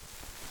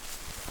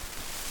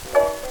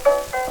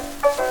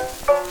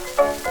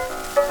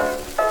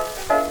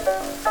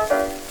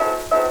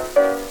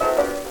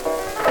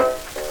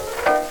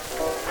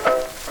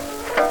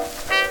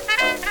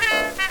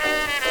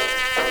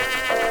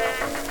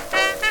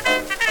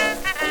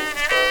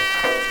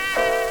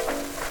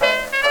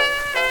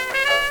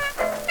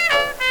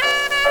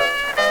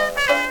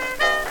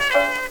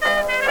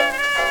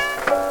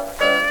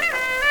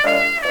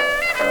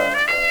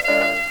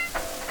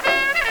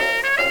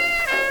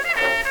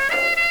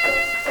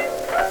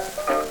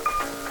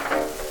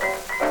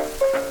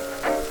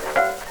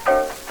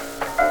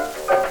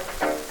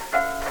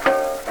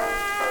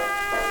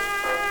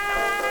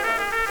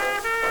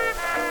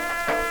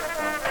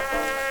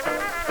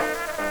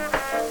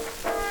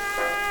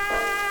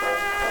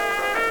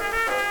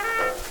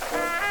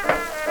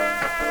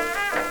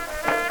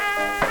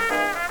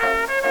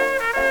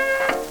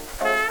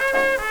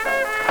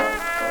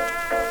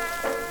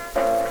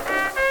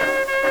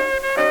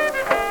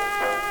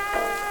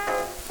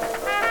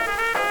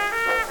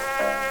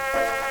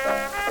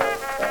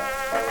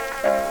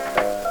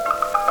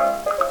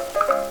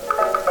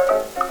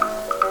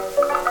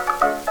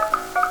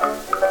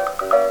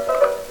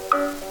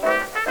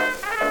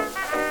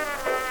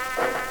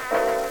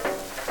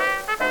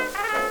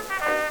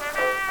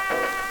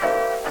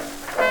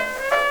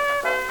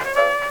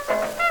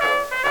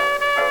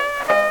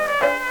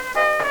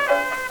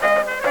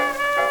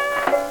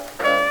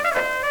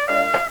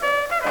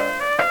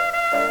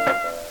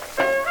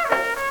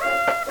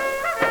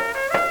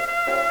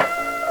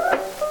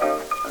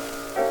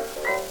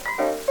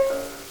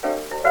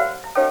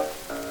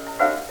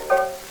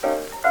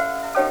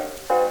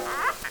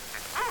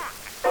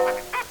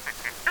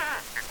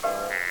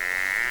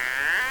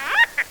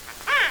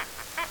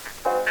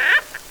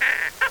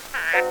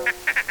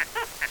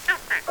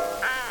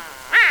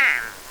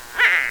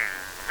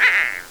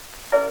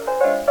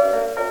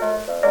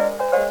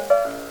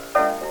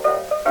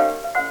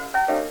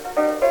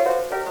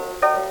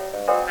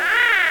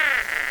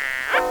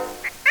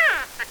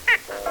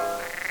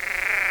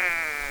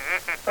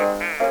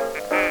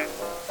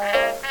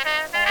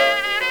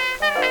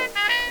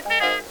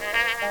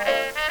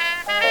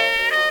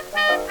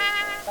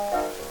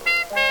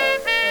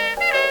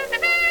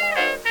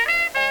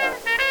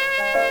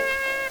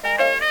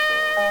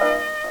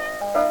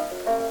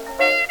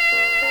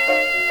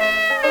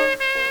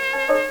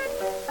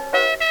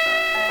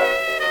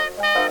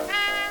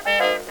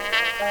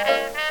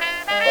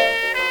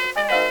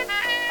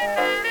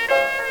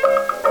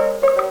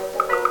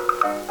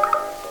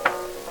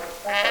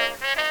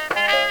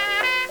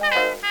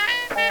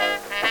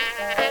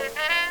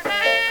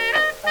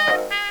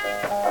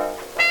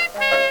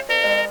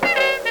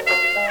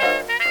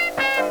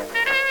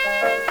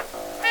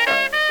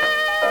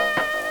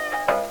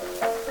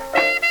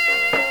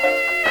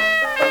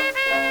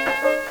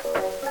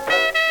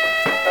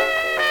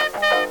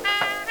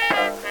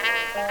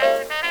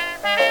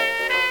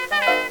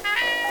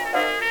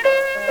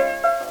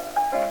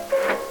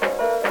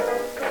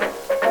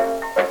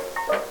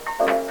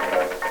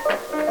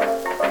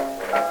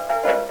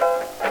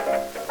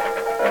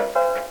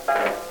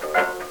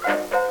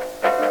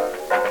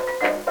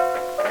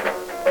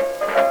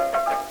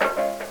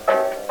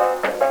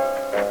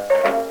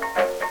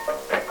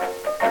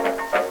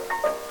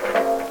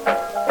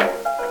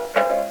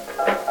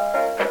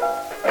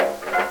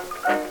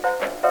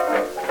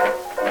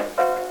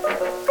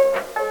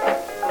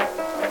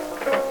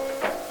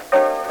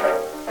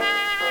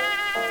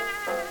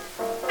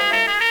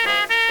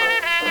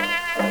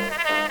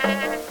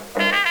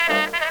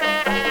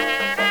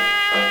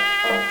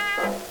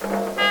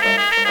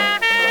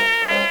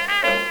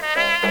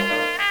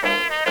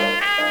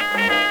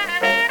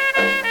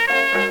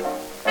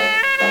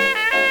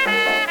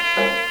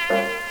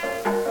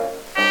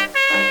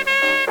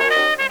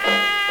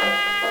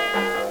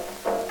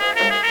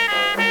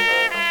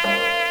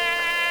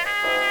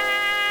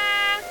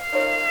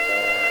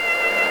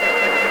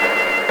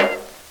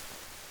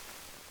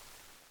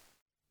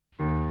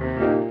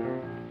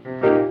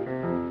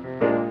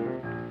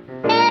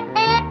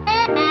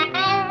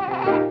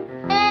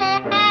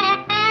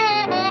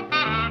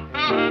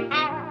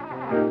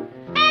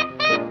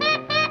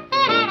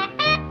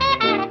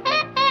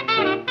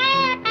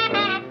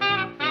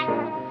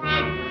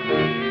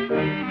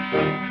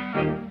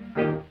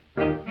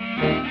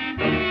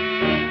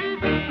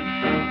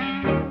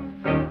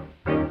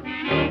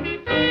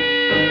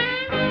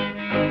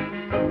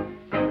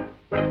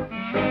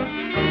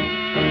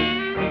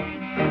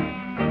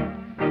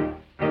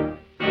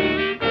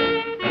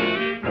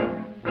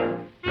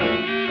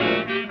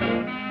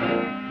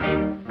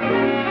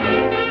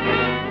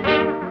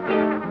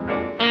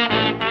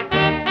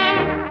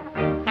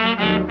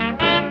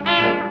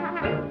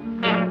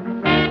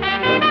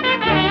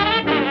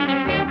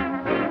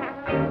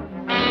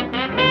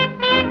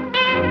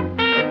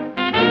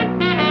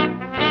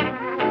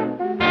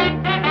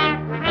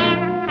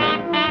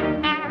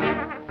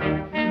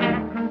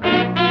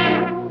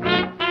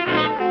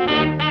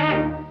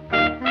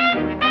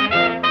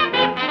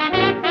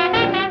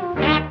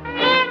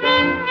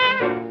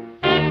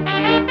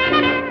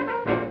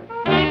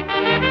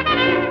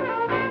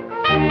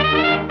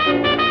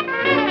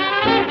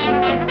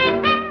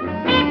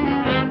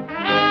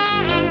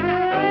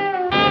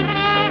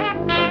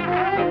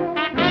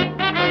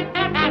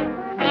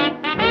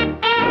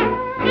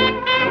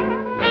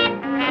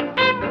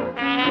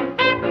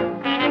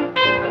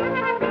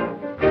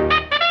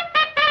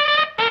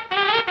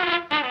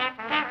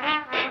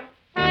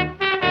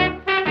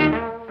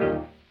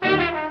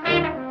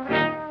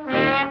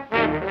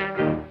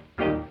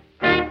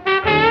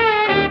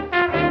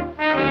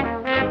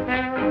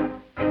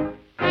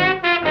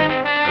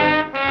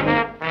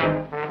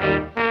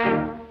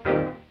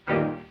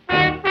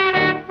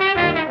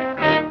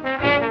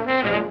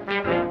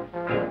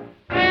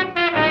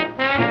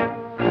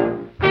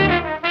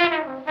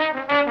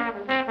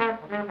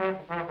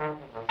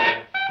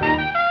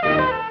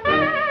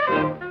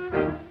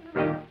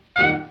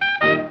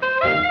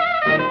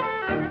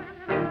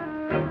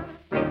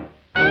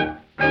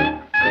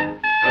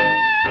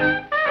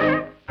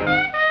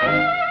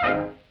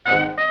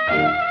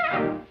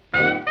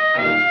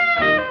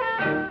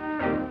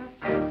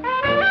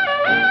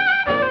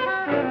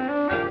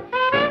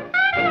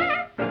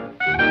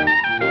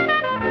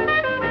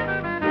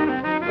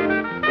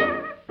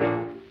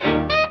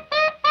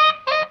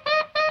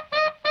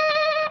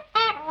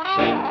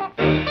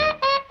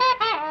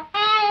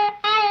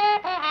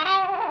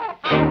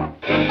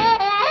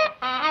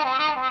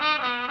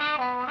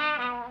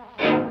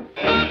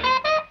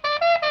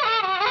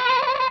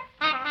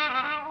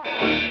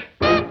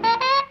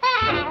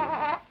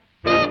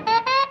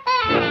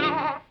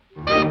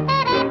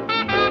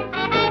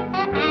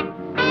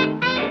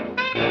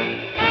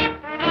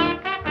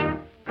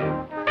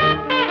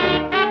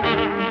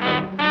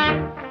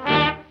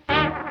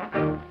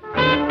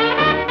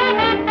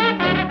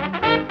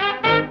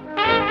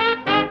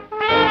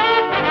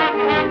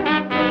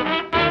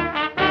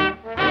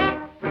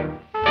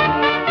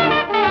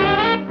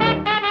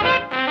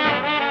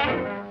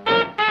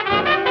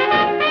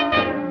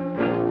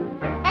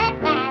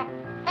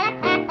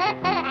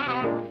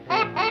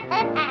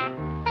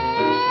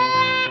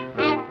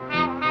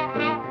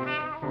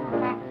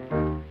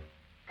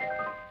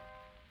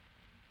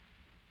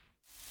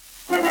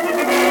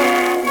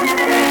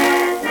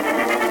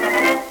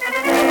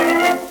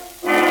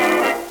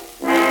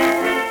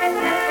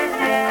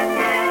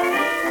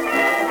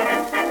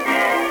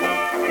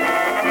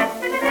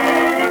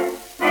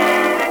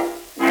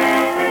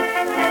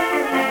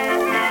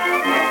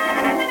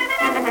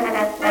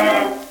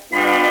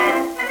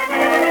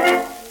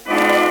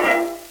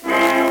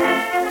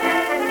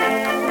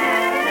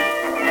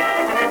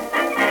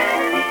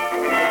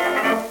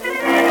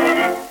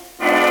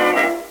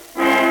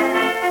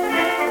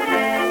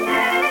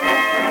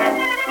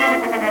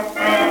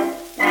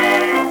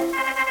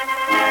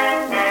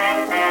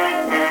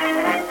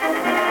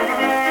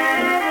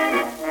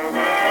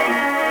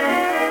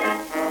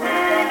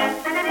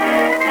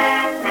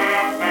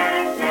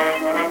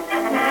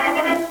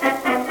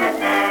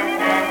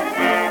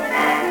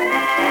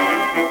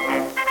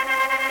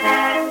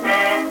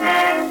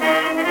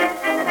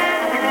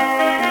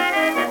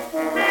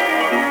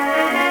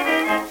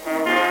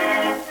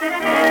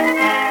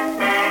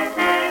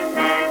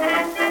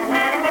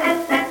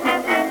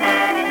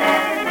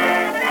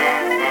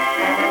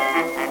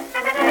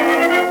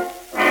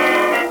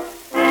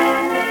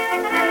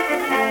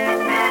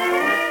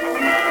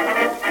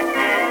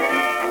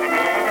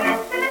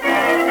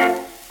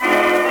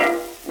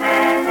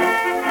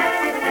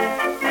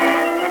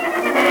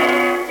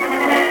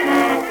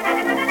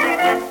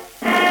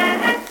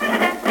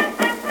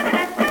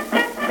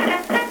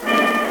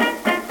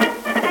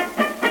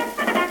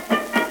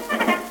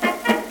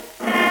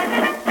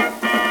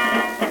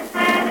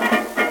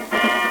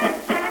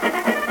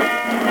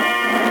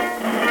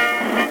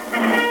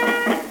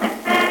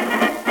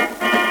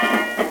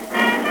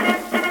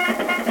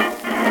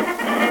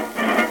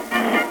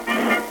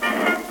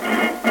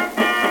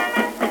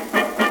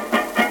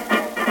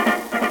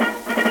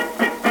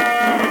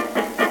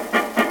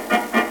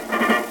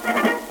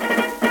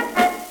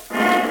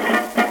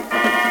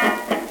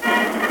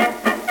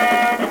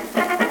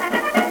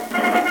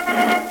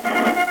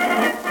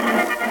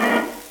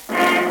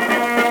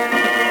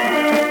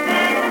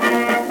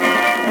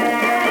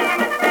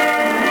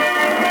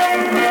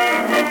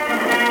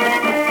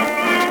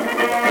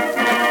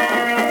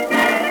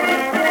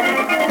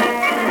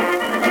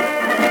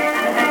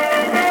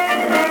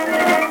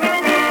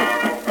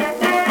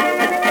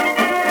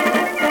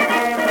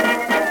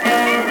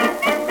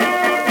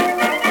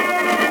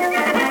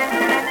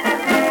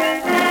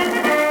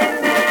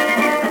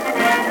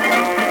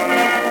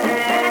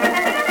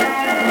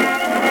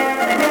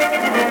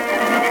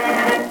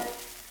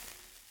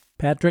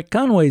 Patrick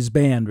Conway's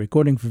band,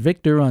 recording for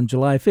Victor on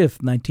July 5th,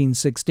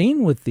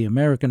 1916, with the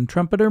American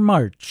Trumpeter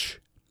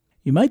March.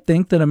 You might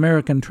think that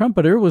American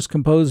Trumpeter was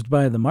composed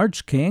by the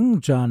March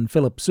King, John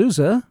Philip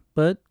Sousa,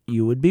 but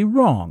you would be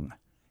wrong.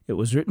 It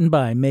was written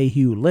by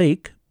Mayhew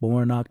Lake,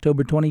 born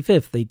October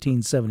 25th,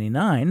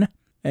 1879,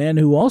 and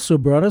who also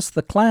brought us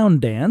the Clown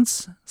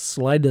Dance,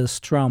 Slidus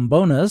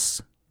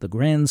Trombonus, the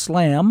Grand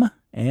Slam,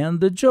 and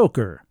the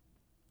Joker.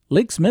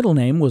 Lake's middle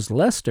name was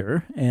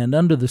Lester, and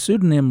under the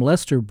pseudonym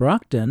Lester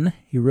Brockton,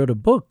 he wrote a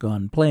book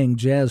on playing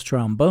jazz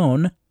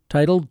trombone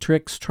titled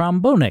Trix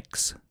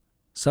Trombonics,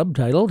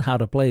 subtitled How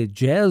to Play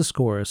Jazz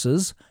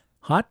Choruses,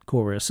 Hot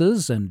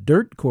Choruses, and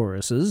Dirt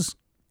Choruses,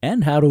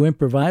 and How to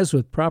Improvise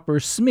with Proper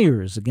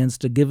Smears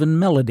Against a Given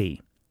Melody.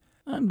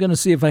 I'm going to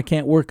see if I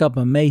can't work up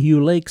a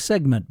Mayhew Lake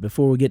segment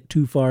before we get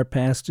too far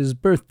past his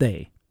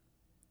birthday.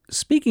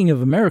 Speaking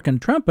of American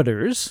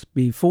trumpeters,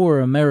 before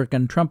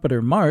American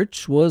Trumpeter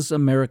March was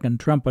American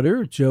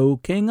trumpeter Joe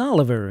King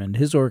Oliver and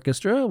his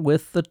orchestra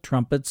with The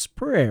Trumpet's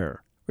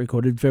Prayer,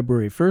 recorded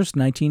February 1st,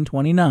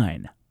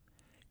 1929.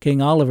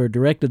 King Oliver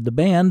directed the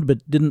band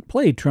but didn't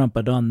play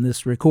trumpet on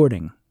this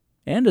recording.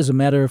 And as a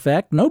matter of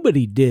fact,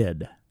 nobody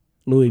did.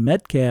 Louis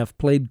Metcalf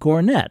played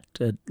cornet,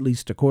 at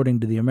least according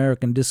to the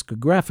American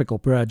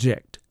Discographical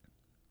Project.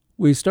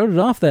 We started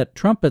off that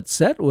trumpet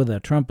set with a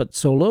trumpet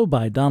solo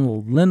by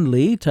Donald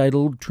Lindley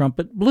titled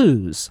Trumpet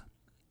Blues.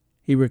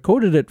 He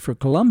recorded it for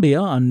Columbia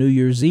on New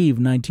Year's Eve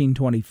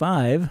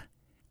 1925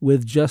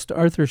 with just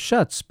Arthur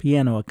Schutt's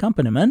piano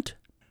accompaniment,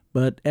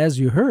 but as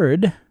you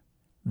heard,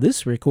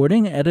 this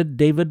recording added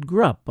David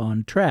Grupp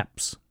on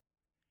traps.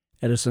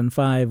 Edison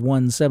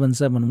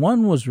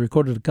 51771 was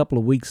recorded a couple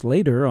of weeks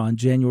later on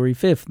January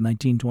 5th,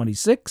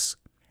 1926,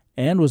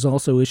 and was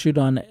also issued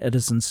on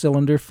Edison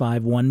Cylinder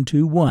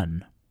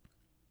 5121.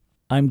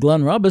 I'm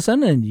Glenn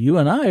Robison, and you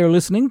and I are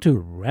listening to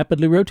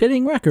Rapidly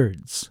Rotating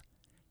Records.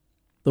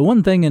 The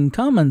One Thing in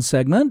Common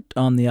segment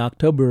on the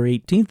October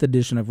 18th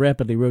edition of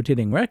Rapidly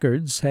Rotating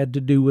Records had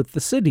to do with the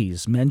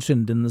cities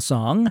mentioned in the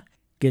song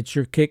Get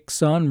Your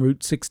Kicks on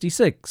Route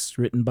 66,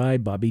 written by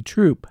Bobby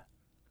Troup.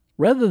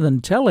 Rather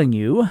than telling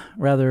you,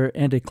 rather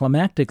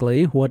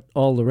anticlimactically, what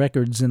all the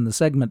records in the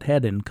segment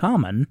had in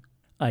common,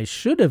 I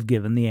should have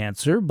given the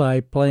answer by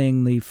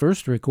playing the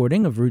first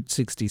recording of Route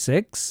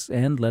 66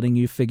 and letting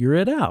you figure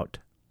it out.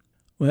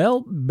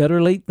 Well,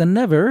 better late than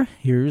never.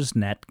 Here's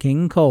Nat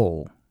King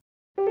Cole.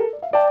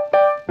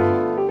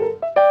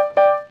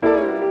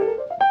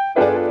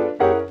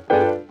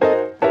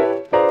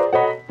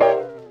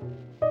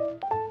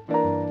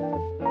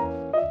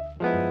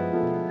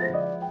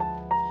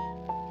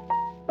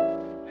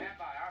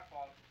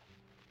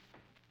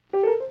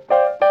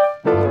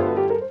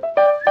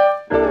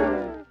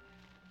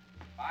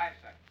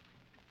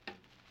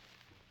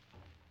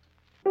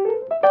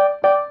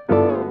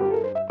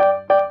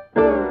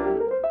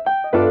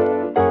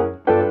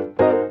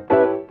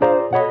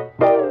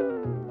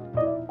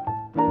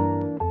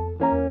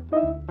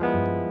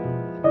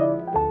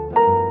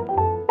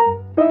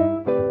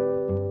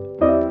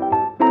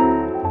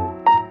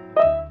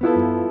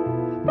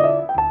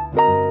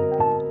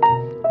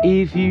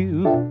 If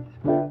you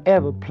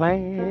ever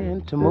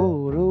plan to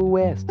motor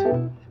west,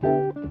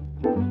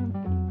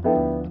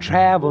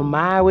 travel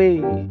my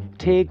way,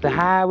 take the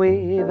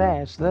highway,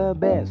 that's the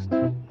best.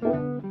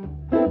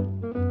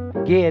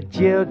 Get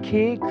your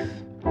kicks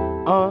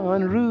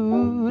on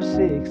Route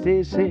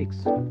 66.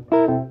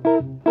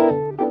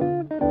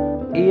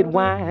 It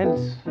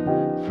winds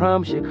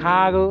from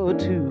Chicago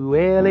to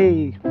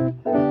LA,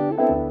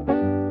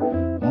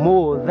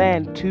 more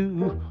than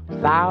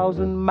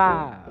 2,000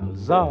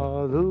 miles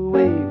all the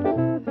way.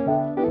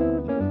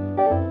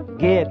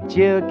 Get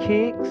your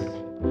kicks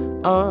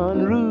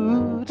on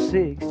Route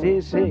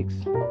 66.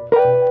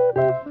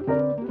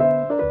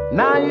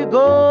 Now you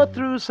go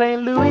through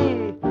St.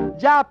 Louis,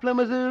 Joplin,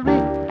 Missouri,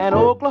 and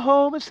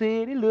Oklahoma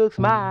City looks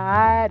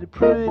mighty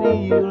pretty.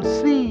 You'll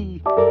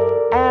see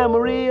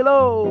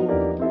Amarillo,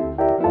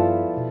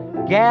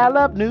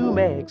 Gallup, New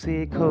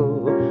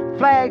Mexico,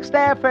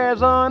 Flagstaff,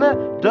 Arizona,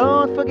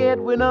 don't forget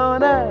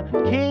Winona,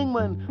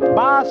 Kingman,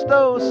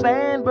 Barstow,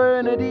 San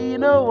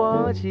Bernardino.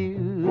 Won't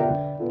you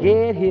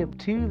get hip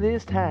to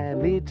this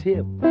timely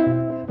tip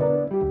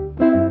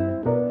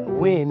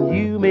when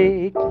you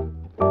make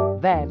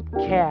that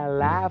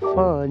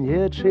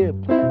California trip?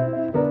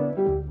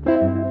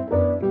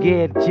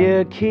 Get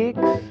your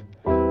kicks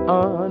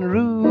on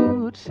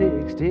Route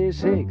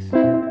 66.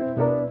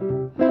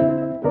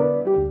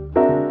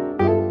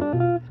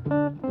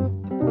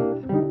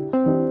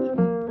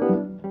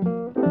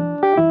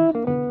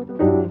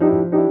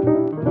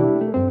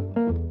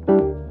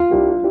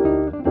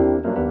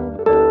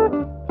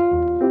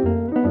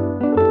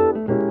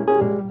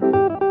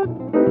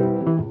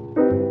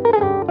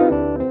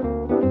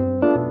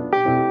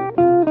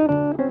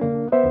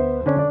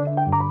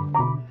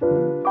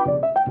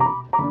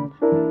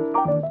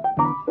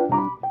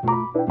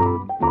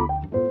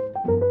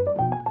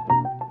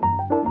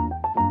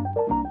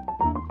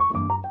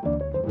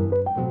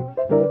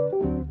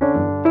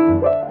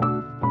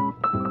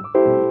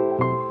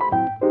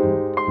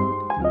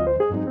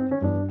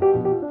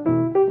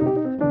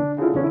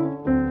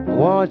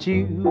 Won't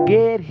you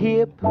get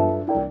hip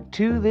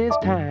to this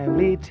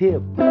timely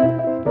tip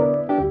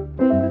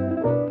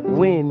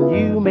when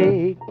you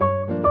make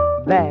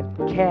that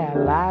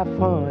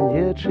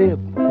California trip?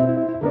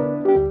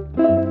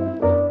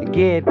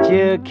 Get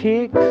your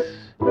kicks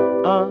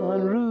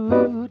on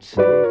Route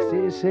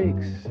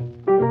 66.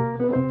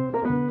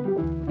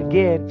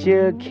 Get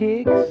your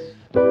kicks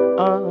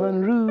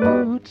on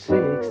Route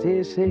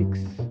 66.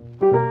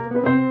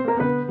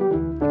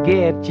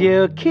 Get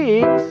your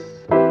kicks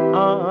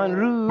on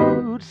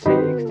Route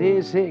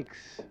 66.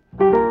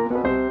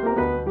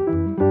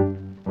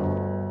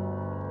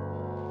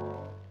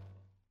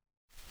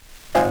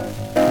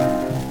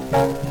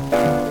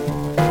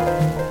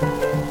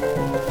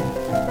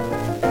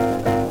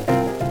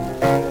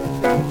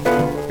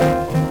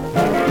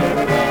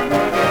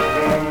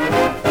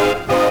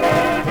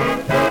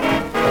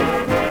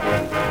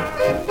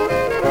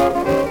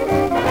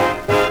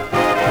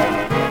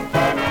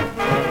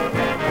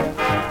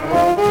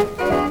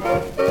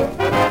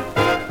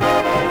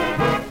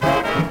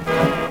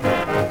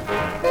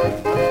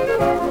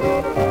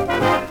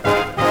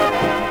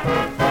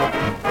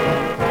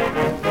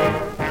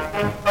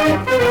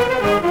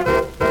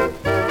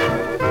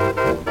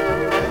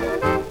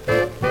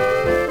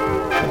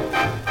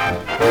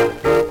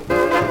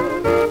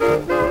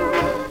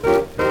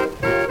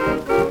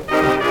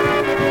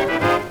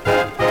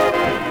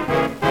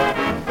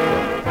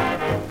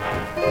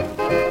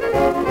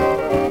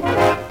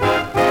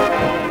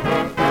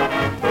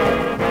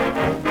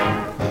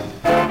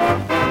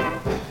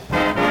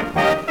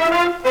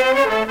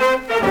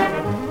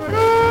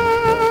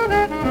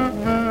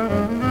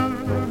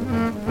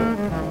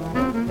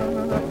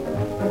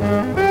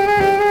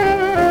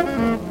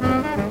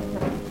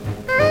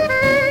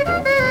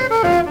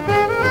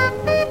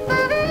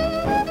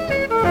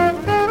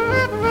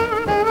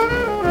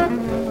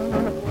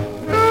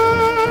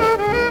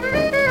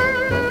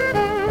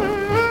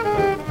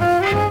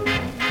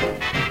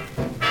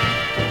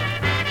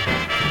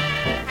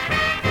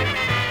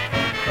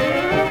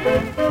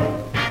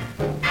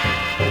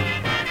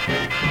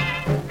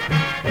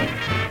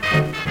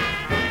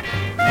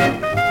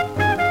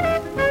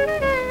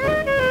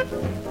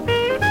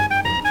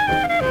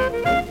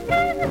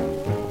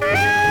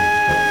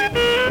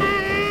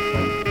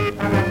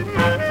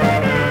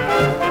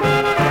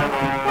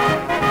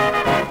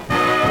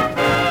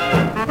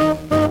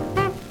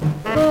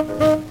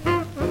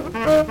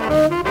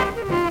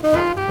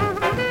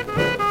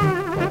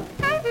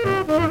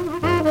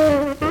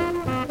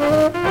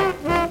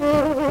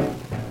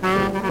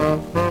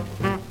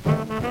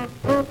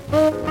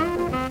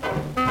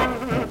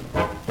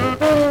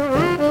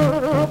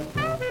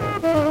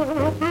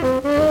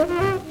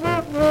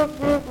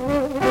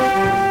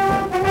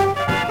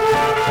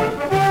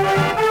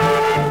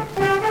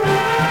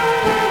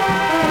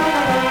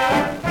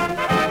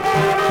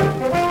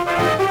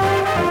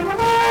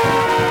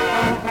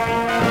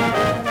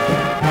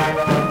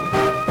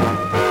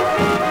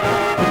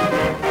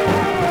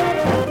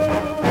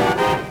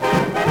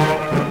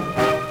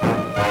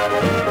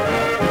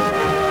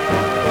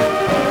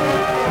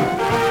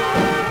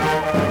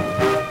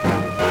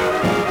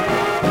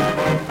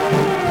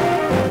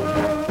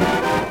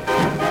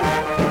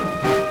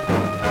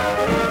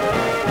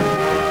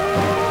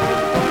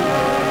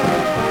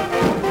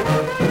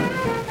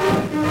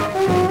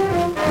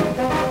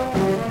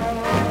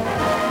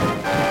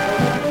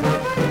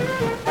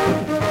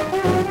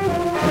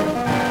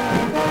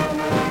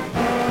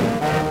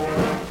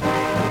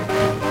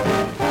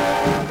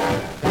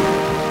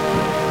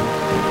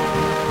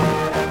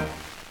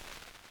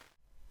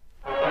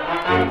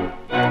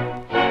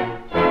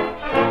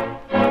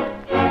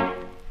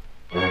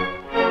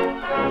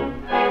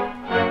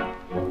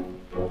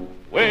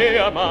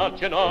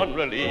 Marching on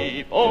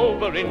relief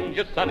over in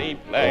your sunny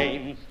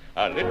plains,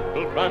 a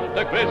little front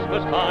of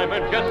Christmas time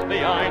and just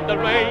behind the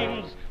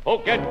reins. Oh,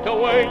 get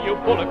away, you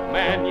bullock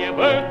man, you've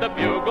heard the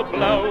bugle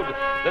blowed.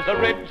 There's a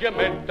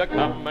regiment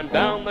a-comin'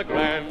 down the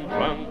Grand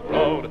Trunk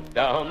Road,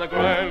 down the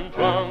Grand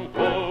Trunk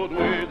Road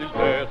with his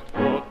best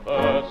foot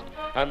first,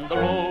 and the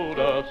road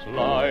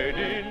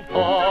a-sliding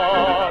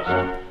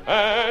past.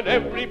 And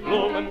every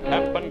bloomin'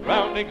 campin'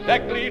 ground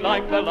exactly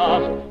like the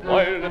last,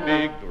 while the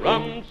big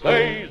drum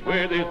says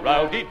with his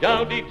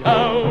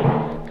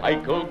rowdy-dowdy-dow,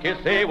 Kaiko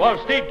kissy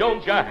warsty,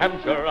 don't ya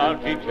Hampshire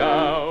Archie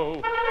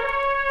chow.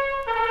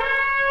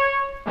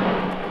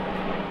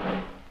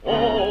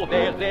 Oh,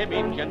 there's them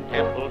Indian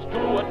temples to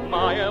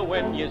admire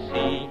when you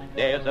see.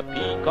 There's a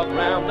peacock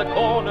round the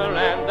corner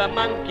and a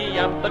monkey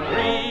up the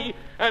tree.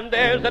 And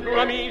there's that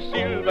rummy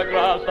silver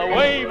grass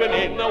a-waving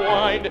in the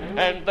wind,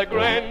 and the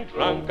Grand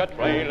Trunk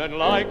a-trailing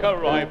like a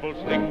rifle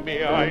sling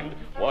behind.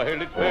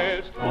 While it's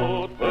best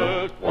foot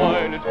first,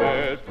 while it's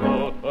best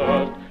foot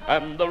first,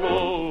 and the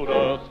road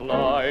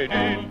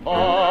a-sliding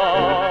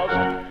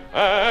past.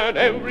 And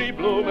every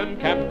bloomin'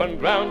 campin'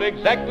 ground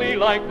exactly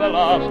like the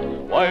last,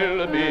 while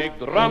the big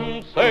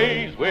drum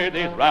says with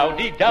his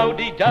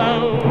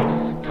rowdy-dowdy-dow,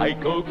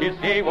 Kaiko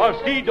kissy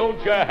warsty,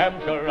 don't ya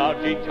Hampshire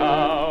Archie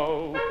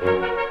chow.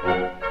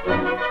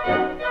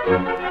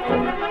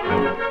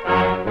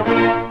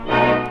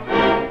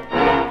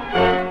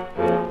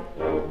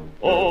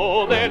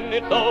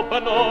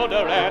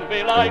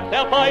 lights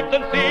our pipes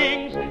and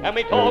sings, and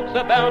we talks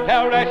about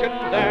our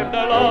rations and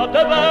a lot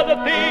of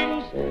other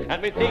things.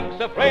 And we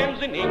thinks of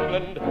friends in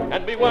England,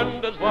 and we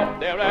wonders what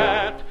they're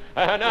at,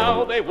 and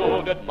how they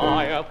would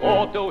admire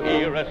for to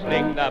hear us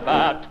sling the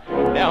bat.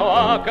 Now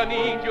hearken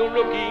ye, you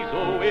rookies,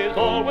 who is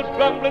always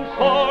grumbling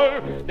sore,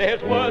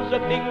 there's worse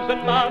of things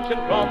than marching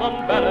from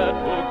Umbrella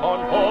to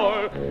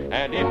Cornwall.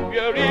 And if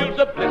your ears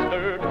are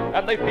blistered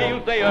and they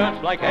feels they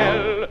hurts like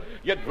hell,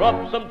 you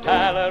drop some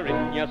tallow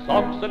in your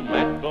socks and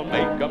that'll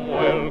make 'em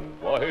well.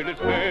 While it's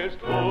fast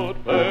foot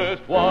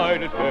first,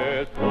 while it's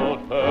fast foot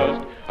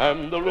first,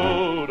 and the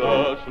road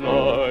a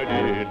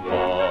sliding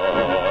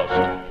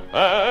fast.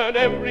 And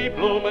every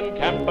bloomin'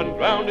 campin'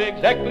 ground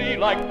exactly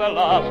like the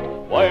last,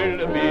 while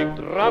the big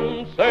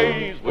drum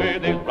says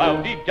with his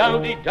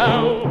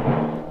rowdy-dowdy-dow,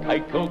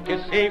 Kaiko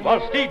kissy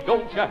warsty,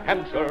 don't you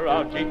hamster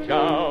archie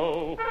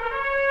chow.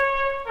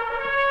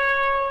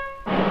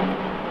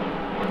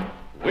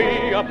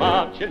 We are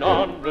marching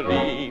on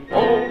relief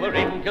over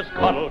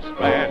Ingascottle's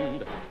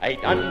Strand,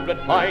 800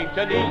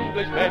 fighting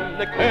Englishmen,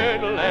 the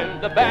colonel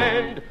and the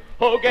band.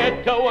 Oh,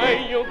 get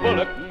away, you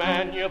bullock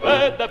man, you've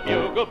heard the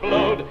bugle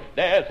blowed.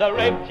 There's a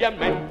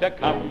regiment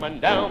a-comin'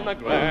 down the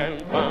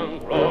Grand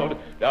Trunk Road,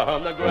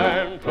 down the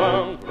Grand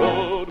Trunk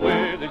Road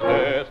with his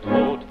best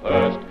foot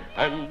first,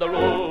 and the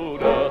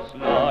road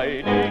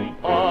a-sliding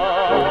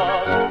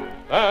past.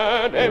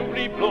 And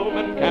every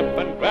bloomin'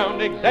 campin'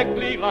 ground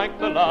exactly like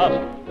the last,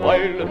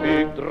 while the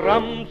big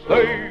drum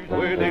says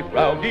with his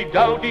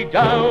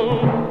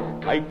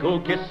rowdy-dowdy-dow, Kaiko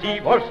kissy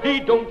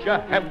varsity, don't you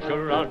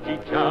Hampshire archie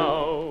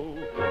chow.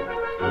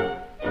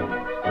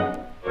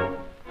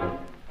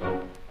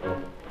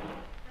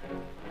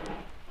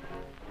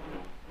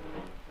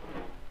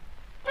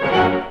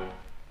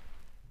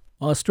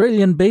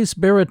 Australian bass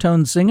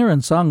baritone singer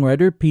and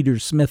songwriter Peter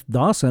Smith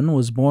Dawson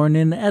was born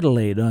in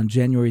Adelaide on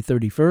January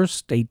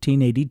 31st,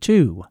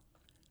 1882.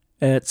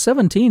 At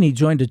 17, he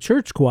joined a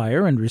church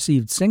choir and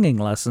received singing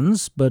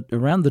lessons, but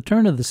around the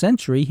turn of the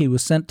century he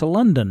was sent to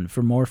London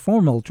for more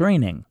formal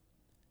training.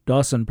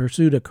 Dawson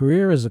pursued a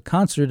career as a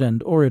concert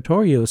and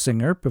oratorio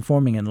singer,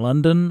 performing in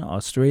London,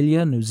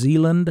 Australia, New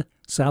Zealand,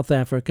 South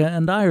Africa,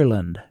 and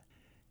Ireland.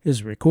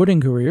 His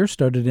recording career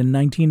started in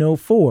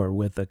 1904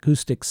 with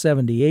acoustic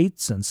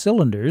 78s and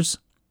cylinders,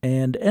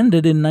 and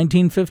ended in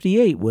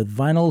 1958 with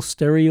vinyl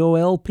stereo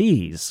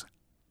LPs.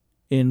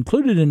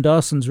 Included in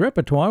Dawson's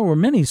repertoire were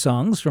many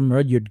songs from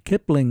Rudyard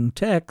Kipling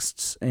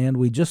texts, and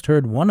we just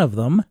heard one of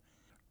them,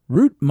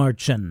 Route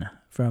Marchin'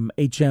 from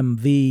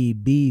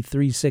HMV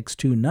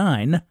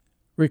B3629,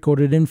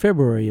 recorded in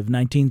February of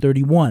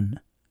 1931.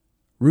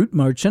 Route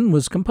Marchin'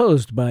 was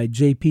composed by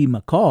J.P.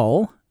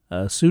 McCall,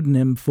 a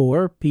pseudonym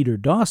for Peter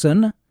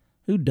Dawson,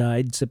 who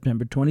died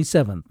September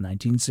 27,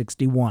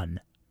 1961.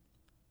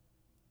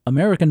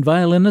 American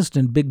violinist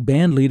and big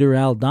band leader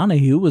Al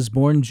Donahue was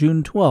born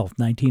June 12,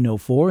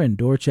 1904 in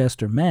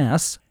Dorchester,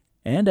 Mass.,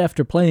 and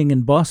after playing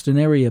in Boston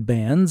area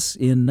bands,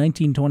 in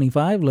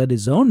 1925 led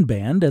his own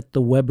band at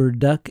the Weber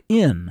Duck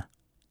Inn.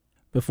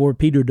 Before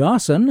Peter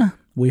Dawson,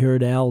 we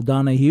heard Al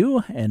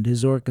Donahue and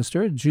his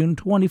orchestra June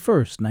 21,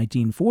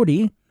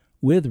 1940,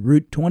 with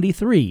Route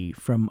 23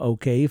 from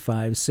OK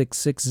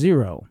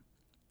 5660.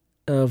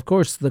 Of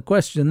course, the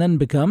question then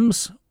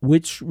becomes,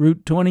 which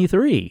Route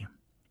 23?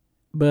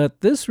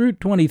 But this Route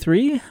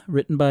 23,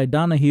 written by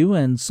Donahue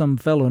and some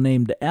fellow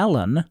named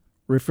Allen,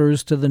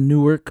 refers to the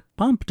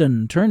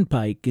Newark-Pompton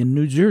Turnpike in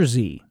New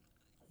Jersey.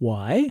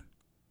 Why?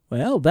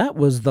 Well, that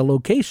was the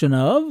location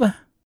of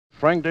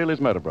Frank Daly's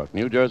Meadowbrook,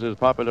 New Jersey's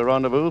popular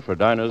rendezvous for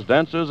diners,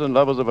 dancers, and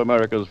lovers of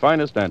America's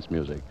finest dance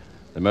music.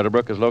 The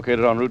Meadowbrook is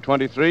located on Route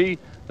 23,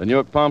 the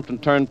Newark-Pompton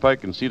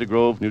Turnpike in Cedar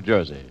Grove, New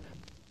Jersey.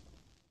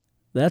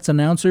 That's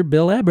announcer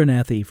Bill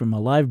Abernathy from a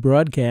live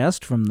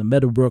broadcast from the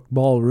Meadowbrook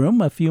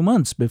Ballroom a few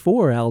months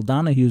before Al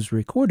Donahue's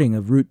recording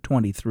of Route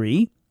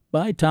 23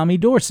 by Tommy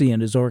Dorsey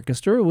and his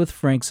orchestra with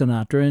Frank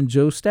Sinatra and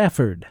Joe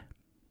Stafford.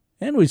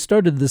 And we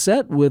started the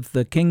set with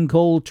the King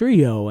Cole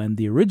Trio and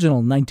the original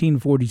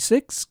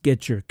 1946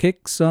 Get Your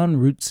Kicks on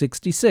Route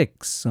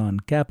 66 on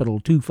Capitol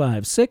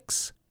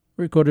 256,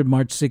 recorded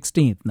March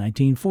 16,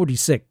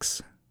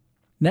 1946.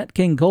 Nat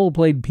King Cole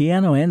played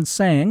piano and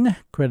sang,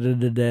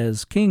 credited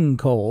as King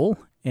Cole,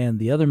 and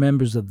the other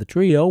members of the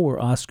trio were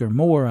Oscar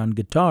Moore on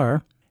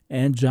guitar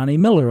and Johnny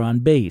Miller on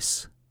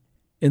bass.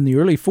 In the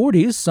early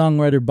 40s,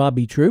 songwriter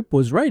Bobby Troup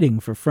was writing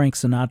for Frank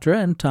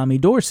Sinatra and Tommy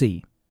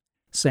Dorsey.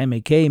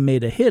 Sammy Kaye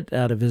made a hit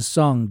out of his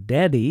song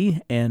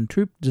Daddy, and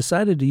Troup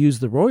decided to use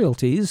the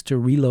royalties to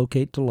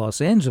relocate to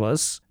Los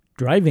Angeles,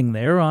 driving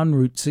there on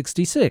Route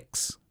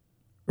 66.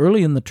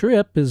 Early in the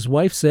trip, his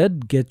wife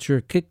said, "Get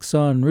your kicks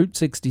on Route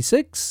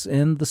 66,"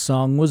 and the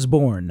song was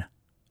born.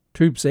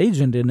 Troup's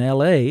agent in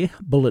L.A.,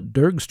 Bullet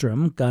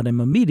Dergstrom, got him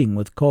a meeting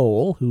with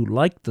Cole, who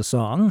liked the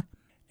song,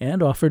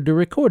 and offered to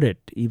record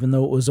it, even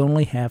though it was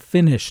only half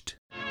finished.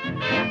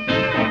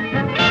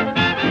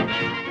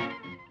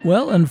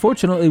 Well,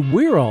 unfortunately,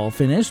 we're all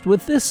finished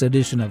with this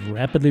edition of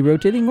Rapidly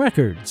Rotating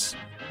Records.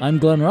 I'm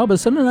Glenn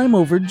Robison, and I'm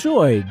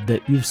overjoyed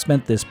that you've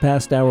spent this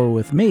past hour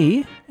with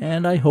me,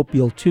 and I hope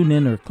you'll tune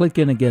in or click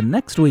in again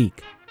next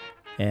week.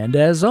 And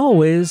as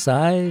always,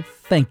 I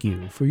thank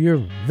you for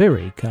your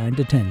very kind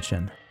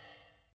attention.